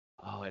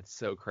 Oh, it's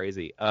so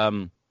crazy.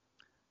 The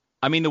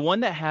one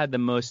that had the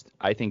most,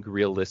 I think,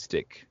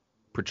 realistic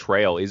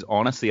portrayal is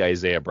honestly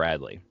Isaiah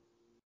Bradley.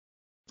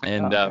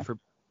 And for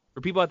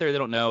people out there that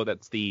don't know,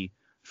 that's the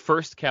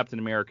first Captain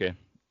America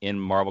in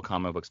Marvel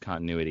comic books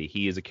continuity.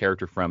 He is a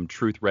character from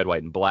Truth, Red,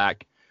 White, and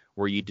Black,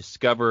 where you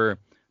discover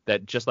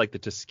that just like the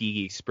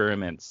Tuskegee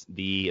experiments,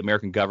 the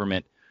American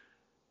government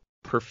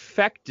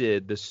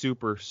perfected the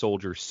super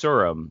soldier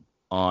serum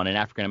on an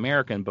African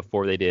American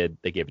before they gave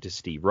it to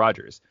Steve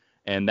Rogers.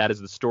 And that is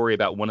the story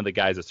about one of the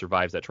guys that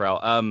survives that trial.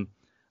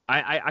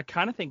 I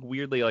kind of think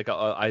weirdly like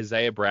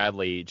Isaiah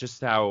Bradley,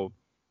 just how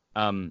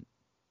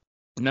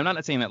and I'm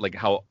not saying that like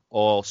how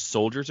all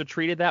soldiers are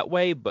treated that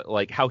way, but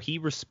like how he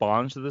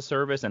responds to the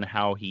service and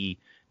how he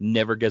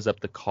never gives up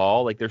the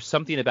call. Like there's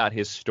something about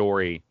his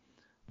story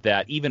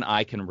that even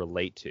I can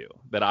relate to,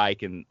 and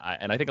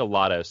I think a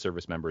lot of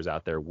service members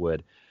out there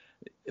would.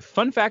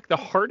 Fun fact, the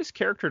hardest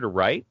character to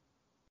write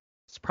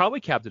is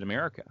probably Captain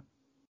America.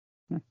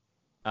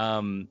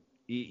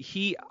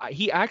 He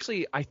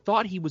actually, I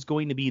thought he was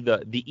going to be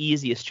the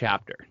easiest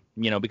chapter,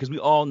 because we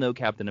all know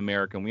Captain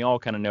America and we all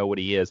kind of know what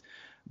he is.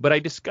 But I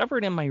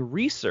discovered in my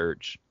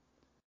research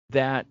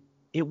that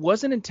it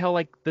wasn't until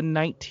like the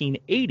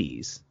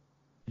 1980s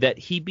that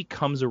he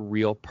becomes a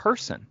real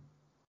person.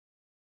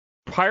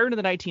 Prior to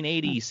the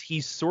 1980s,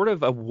 he's sort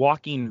of a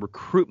walking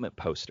recruitment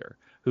poster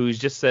who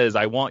just says,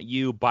 I want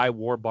you, buy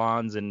war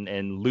bonds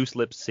and loose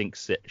lips sink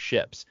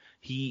ships.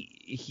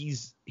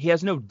 He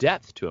has no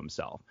depth to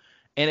himself.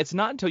 And it's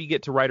not until you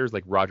get to writers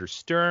like Roger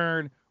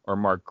Stern or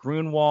Mark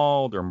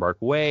Grunwald or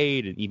Mark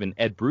Waid and even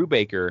Ed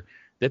Brubaker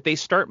that they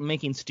start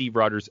making Steve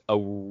Rogers a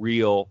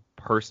real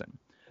person.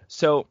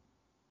 So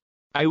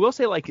I will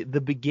say, like, the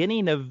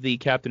beginning of the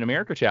Captain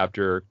America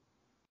chapter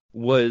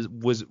was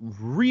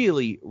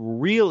really,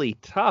 really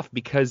tough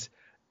because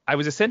I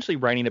was essentially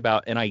writing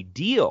about an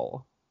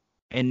ideal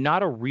and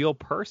not a real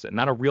person,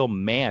 not a real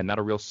man, not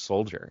a real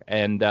soldier.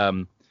 And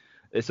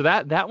so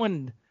that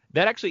one,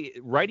 that actually,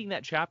 writing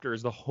that chapter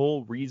is the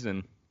whole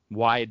reason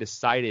why I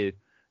decided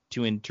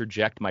to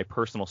interject my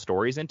personal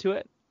stories into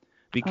it,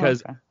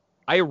 because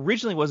I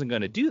originally wasn't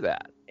going to do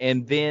that.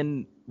 And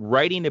then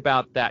writing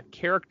about that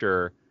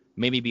character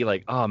made me be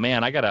like, oh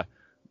man,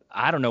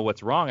 I don't know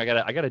what's wrong. I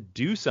gotta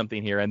do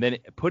something here. And then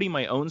putting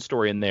my own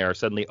story in there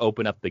suddenly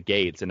opened up the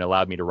gates and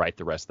allowed me to write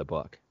the rest of the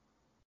book.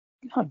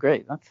 Oh,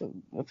 great. That's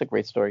a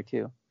great story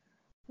too.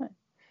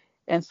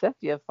 And Seth,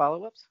 do you have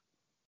follow-ups?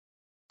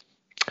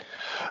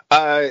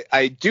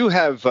 I do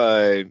have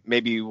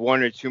maybe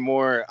one or two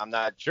more. I'm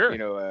not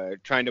sure,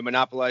 trying to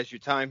monopolize your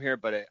time here,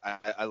 but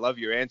I love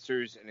your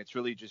answers, and it's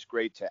really just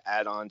great to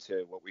add on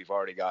to what we've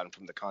already gotten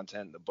from the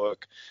content in the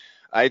book.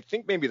 I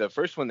think maybe the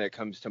first one that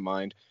comes to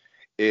mind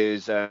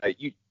is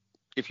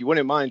if you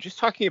wouldn't mind, just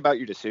talking about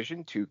your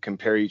decision to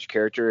compare each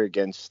character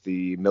against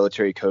the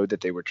military code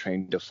that they were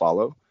trained to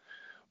follow,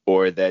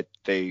 or that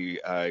they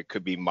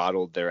could be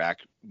model their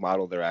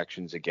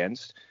actions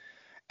against.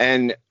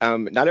 And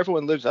not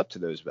everyone lives up to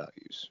those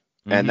values.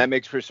 Mm-hmm. And that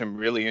makes for some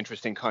really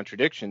interesting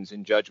contradictions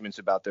in judgments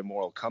about their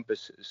moral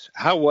compasses.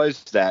 How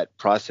was that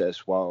process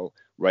while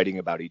writing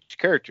about each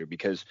character?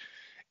 Because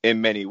in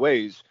many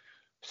ways,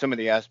 some of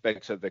the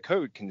aspects of the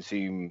code can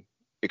seem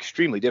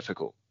extremely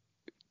difficult,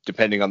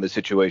 depending on the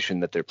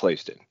situation that they're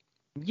placed in.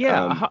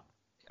 Yeah,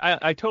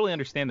 I totally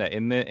understand that.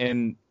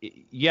 And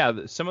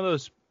some of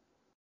those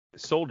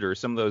soldiers,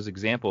 some of those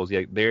examples,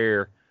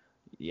 they're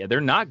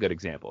not good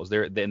examples.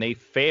 They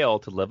fail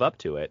to live up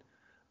to it.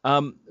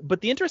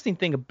 But the interesting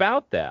thing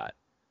about that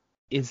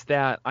is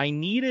that I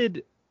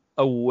needed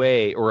a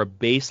way or a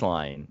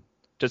baseline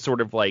to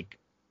sort of like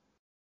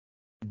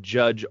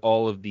judge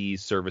all of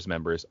these service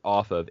members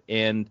off of.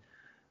 And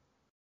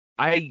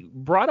I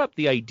brought up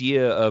the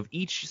idea of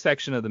each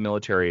section of the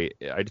military,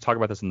 I talk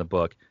about this in the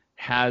book,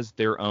 has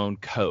their own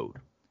code,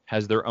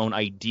 has their own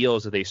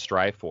ideals that they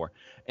strive for.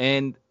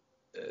 And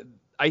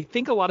I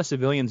think a lot of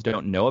civilians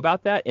don't know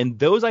about that. And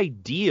those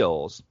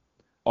ideals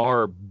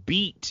are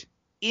beat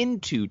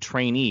into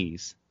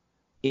trainees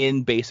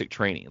in basic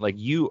training. Like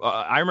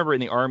I remember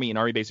in the Army, in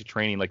Army basic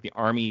training, like the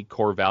Army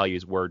core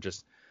values were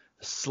just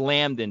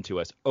slammed into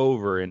us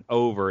over and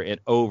over and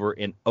over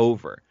and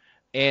over.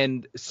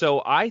 And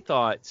so I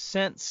thought,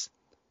 since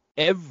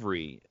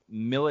every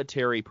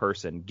military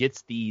person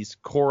gets these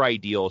core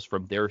ideals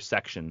from their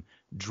section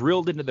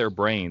drilled into their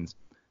brains,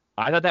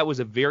 I thought that was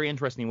a very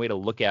interesting way to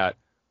look at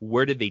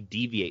where did they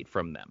deviate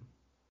from them.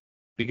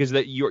 Because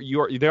that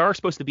they are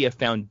supposed to be a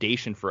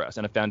foundation for us,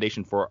 and a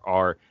foundation for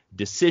our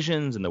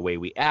decisions and the way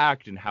we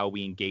act and how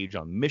we engage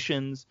on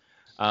missions.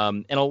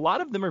 And a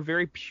lot of them are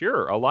very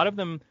pure. A lot of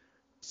them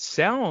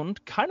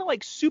sound kind of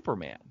like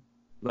Superman.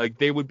 Like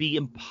they would be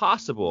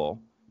impossible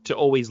to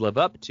always live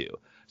up to.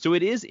 So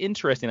it is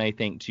interesting, I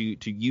think,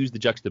 to use the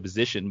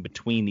juxtaposition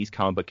between these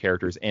comic book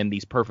characters and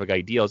these perfect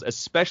ideals,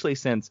 especially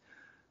since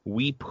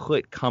we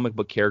put comic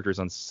book characters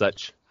on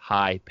such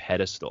high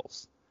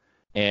pedestals.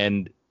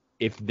 And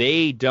if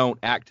they don't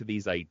act to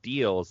these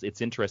ideals, it's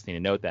interesting to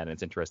note that, and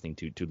it's interesting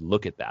to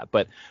look at that.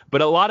 But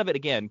a lot of it,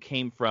 again,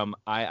 came from,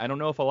 I don't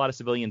know if a lot of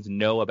civilians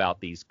know about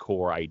these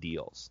core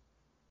ideals.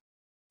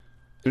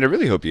 And I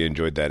really hope you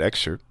enjoyed that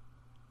excerpt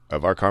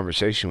of our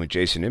conversation with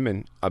Jason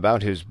Inman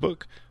about his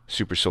book,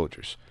 Super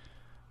Soldiers.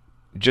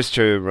 Just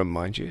to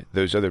remind you,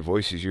 those other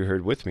voices you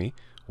heard with me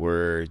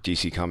were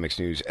DC Comics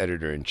News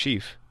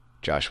Editor-in-Chief,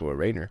 Joshua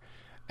Rayner,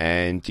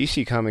 and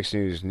DC Comics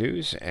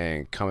News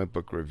and comic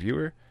book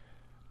reviewer,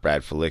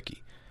 Brad Felicki.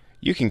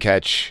 You can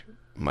catch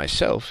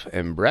myself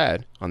and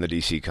Brad on the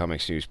DC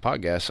Comics News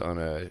podcast on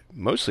a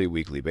mostly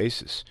weekly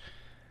basis.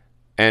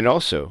 And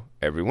also,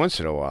 every once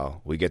in a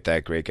while, we get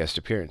that great guest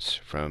appearance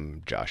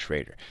from Josh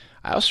Rader.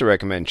 I also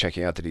recommend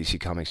checking out the DC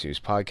Comics News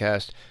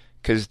podcast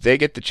because they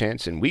get the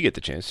chance and we get the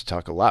chance to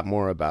talk a lot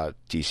more about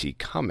DC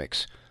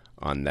Comics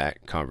on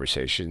that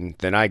conversation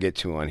than I get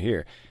to on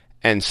here.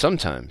 And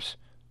sometimes,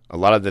 a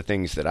lot of the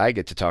things that I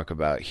get to talk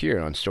about here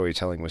on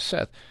Storytelling with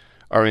Seth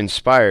are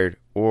inspired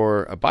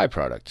or a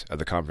byproduct of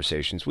the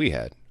conversations we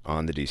had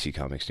on the DC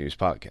Comics News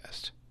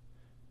podcast.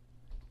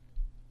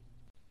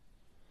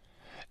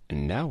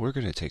 And now we're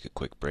going to take a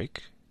quick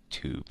break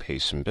to pay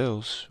some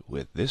bills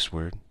with this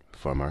word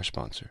from our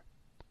sponsor.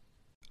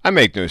 I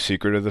make no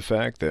secret of the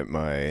fact that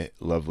my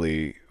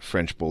lovely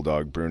French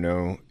bulldog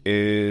Bruno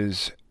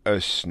is a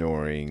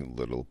snoring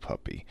little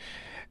puppy.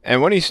 And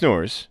when he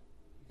snores,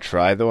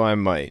 try though I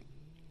might,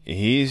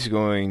 he's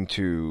going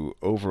to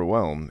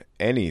overwhelm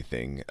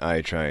anything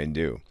I try and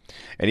do.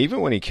 And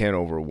even when he can't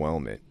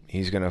overwhelm it,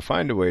 he's going to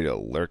find a way to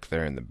lurk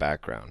there in the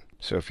background.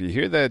 So if you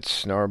hear that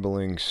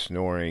snarbling,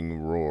 snoring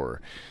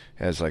roar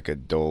as like a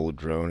dull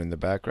drone in the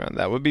background,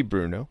 that would be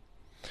Bruno.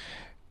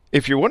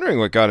 If you're wondering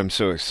what got him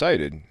so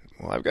excited,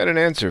 well, I've got an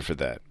answer for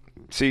that.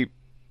 See,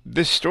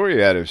 this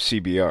story out of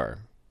CBR,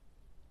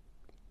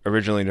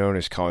 originally known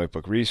as Comic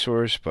Book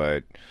Resource,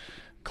 but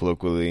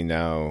colloquially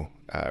now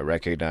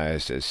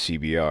recognized as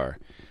CBR,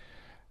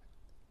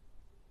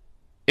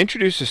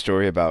 introduced a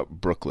story about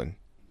Brooklyn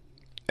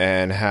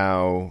and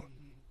how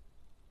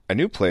a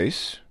new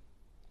place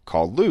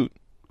called Loot,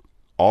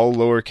 all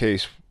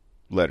lowercase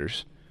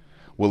letters,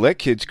 will let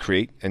kids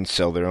create and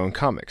sell their own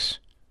comics.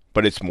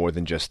 But it's more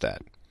than just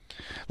that.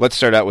 Let's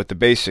start out with the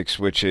basics,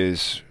 which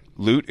is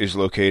Loot is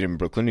located in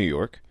Brooklyn, New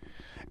York,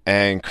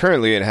 and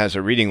currently it has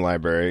a reading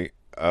library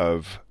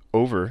of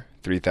over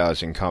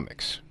 3,000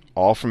 comics,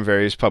 all from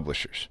various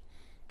publishers.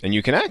 And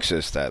you can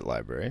access that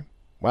library.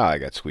 Wow, I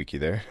got squeaky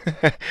there.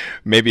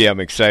 Maybe I'm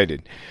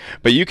excited.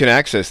 But you can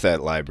access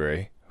that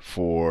library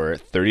for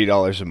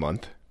 $30 a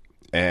month,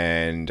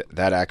 and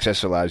that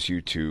access allows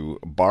you to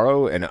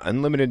borrow an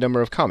unlimited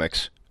number of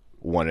comics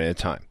one at a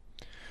time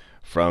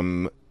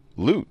from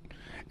Loot.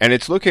 And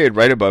it's located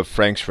right above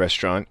Frank's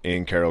Restaurant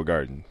in Carroll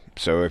Garden.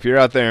 So if you're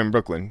out there in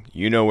Brooklyn,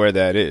 you know where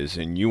that is,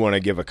 and you want to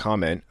give a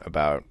comment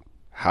about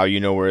how you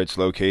know where it's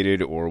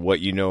located or what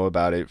you know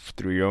about it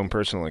through your own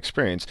personal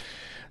experience,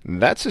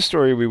 that's a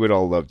story we would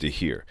all love to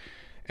hear.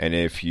 And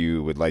if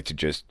you would like to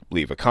just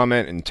leave a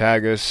comment and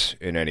tag us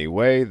in any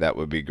way, that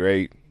would be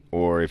great.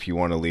 Or if you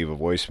want to leave a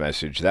voice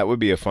message, that would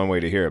be a fun way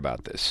to hear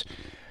about this.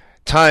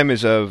 Time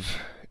is of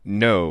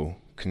no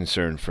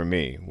concern for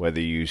me, whether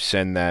you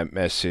send that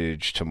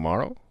message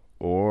tomorrow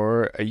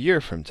or a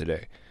year from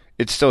today.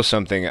 It's still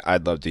something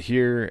I'd love to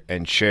hear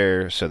and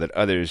share so that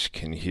others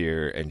can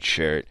hear and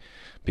share it,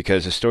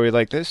 because a story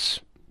like this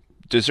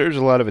deserves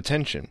a lot of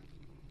attention.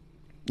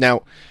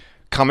 Now,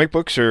 comic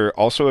books are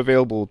also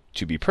available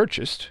to be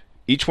purchased.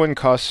 Each one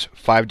costs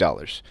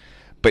 $5.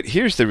 But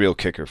here's the real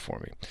kicker for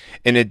me.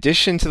 In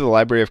addition to the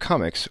library of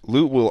comics,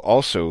 Loot will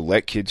also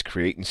let kids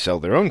create and sell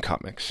their own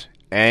comics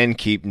and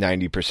keep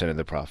 90% of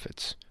the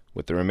profits,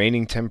 with the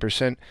remaining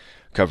 10%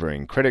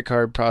 covering credit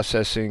card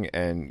processing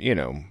and,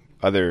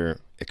 other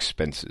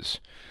expenses.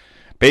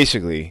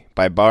 Basically,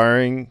 by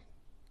buying,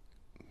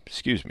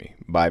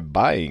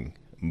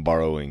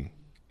 borrowing,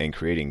 and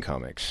creating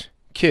comics,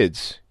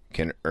 kids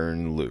can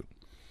earn Loot.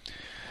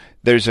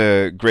 There's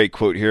a great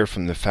quote here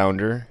from the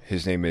founder.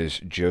 His name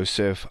is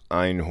Joseph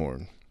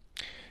Einhorn.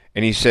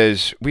 And he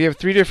says, "We have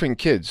 3 different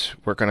kids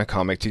work on a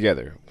comic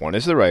together. One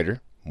is the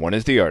writer, one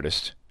is the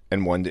artist,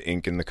 and one to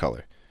ink in the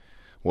color.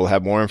 We'll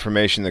have more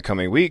information in the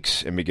coming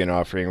weeks and begin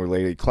offering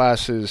related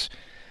classes.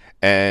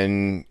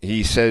 And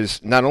he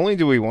says, not only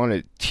do we want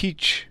to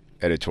teach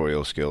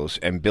editorial skills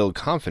and build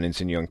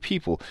confidence in young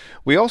people,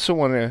 we also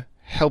want to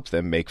help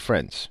them make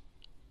friends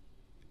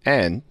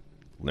and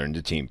learn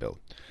to team build.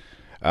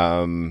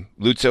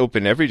 Loot's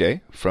open every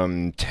day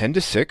from 10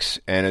 to 6,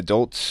 and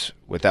adults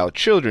without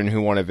children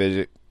who want to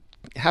visit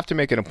have to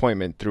make an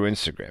appointment through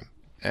Instagram.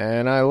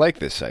 And I like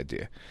this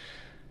idea.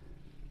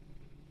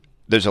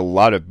 There's a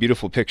lot of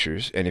beautiful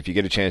pictures, and if you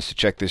get a chance to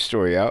check this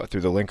story out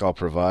through the link I'll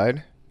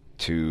provide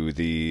to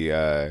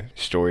the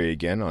story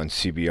again on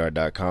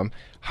CBR.com,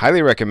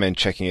 highly recommend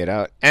checking it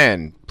out.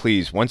 And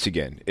please, once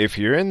again, if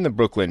you're in the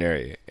Brooklyn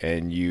area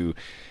and you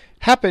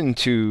happen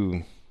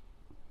to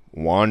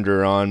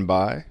wander on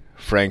by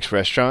Frank's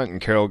Restaurant in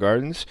Carroll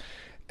Gardens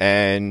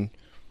and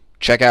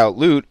check out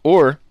Loot,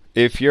 or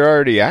if you're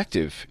already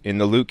active in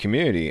the Loot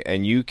community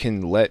and you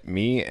can let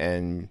me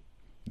and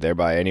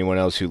thereby anyone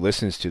else who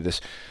listens to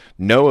this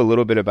know a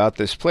little bit about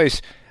this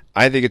place,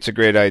 I think it's a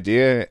great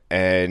idea.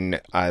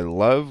 And I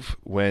love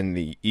when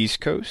the East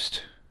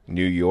Coast,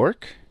 New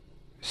York,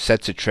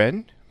 sets a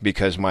trend,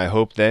 because my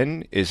hope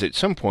then is at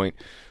some point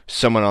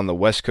someone on the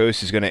West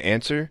Coast is going to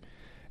answer,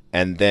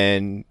 and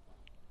then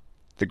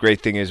the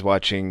great thing is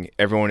watching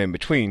everyone in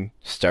between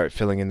start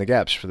filling in the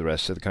gaps for the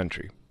rest of the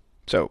country.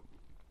 So,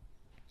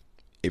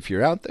 if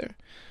you're out there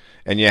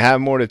and you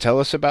have more to tell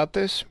us about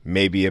this,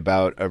 maybe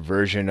about a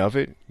version of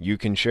it you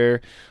can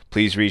share,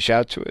 please reach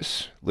out to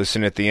us.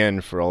 Listen at the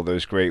end for all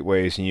those great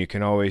ways, and you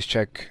can always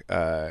check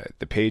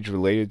the page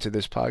related to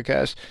this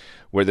podcast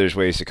where there's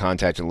ways to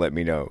contact and let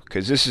me know,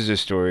 because this is a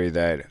story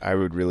that I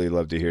would really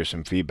love to hear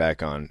some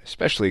feedback on,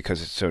 especially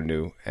because it's so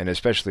new, and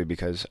especially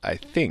because I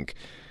think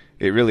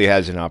it really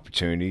has an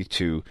opportunity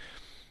to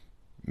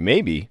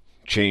maybe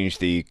change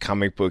the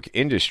comic book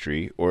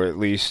industry, or at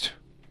least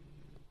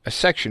a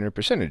section or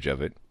percentage of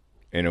it,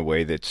 in a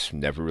way that's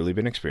never really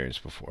been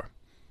experienced before.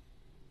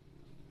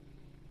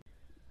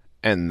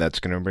 And that's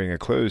going to bring a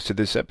close to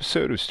this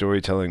episode of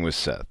Storytelling with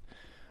Seth.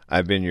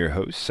 I've been your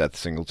host, Seth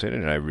Singleton,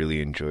 and I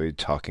really enjoyed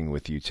talking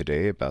with you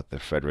today about the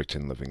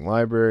Fredericton Living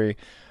Library,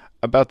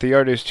 about the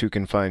artist who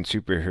can find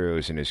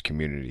superheroes in his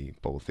community,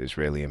 both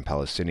Israeli and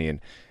Palestinian,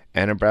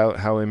 and about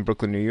how in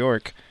Brooklyn, New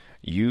York,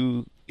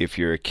 you, if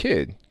you're a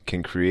kid,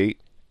 can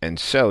create and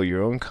sell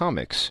your own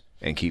comics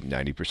and keep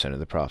 90% of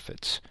the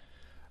profits.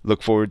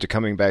 Look forward to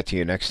coming back to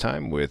you next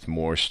time with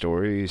more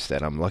stories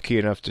that I'm lucky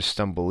enough to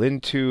stumble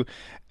into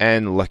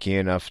and lucky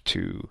enough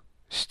to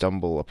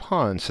stumble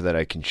upon so that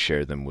I can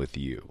share them with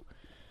you.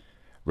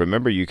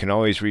 Remember, you can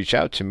always reach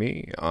out to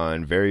me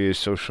on various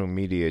social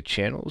media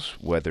channels,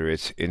 whether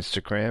it's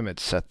Instagram at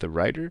Seth the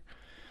Writer,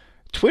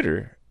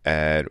 Twitter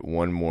at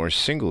One More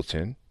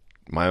Singleton,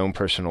 my own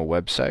personal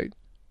website,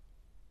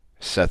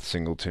 Seth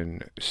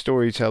Singleton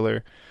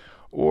Storyteller,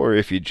 or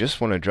if you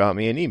just want to drop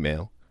me an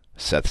email,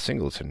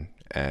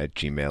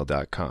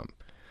 sethsingleton@gmail.com.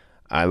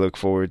 I look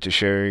forward to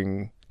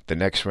sharing the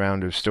next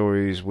round of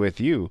stories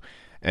with you.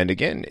 And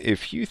again,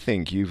 if you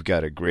think you've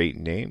got a great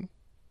name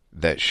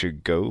that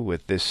should go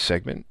with this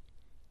segment,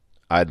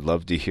 I'd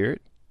love to hear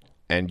it.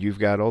 And you've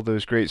got all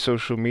those great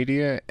social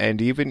media and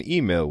even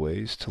email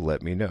ways to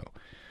let me know.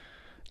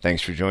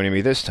 Thanks for joining me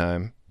this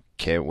time.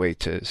 Can't wait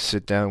to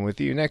sit down with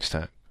you next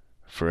time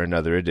for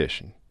another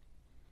edition.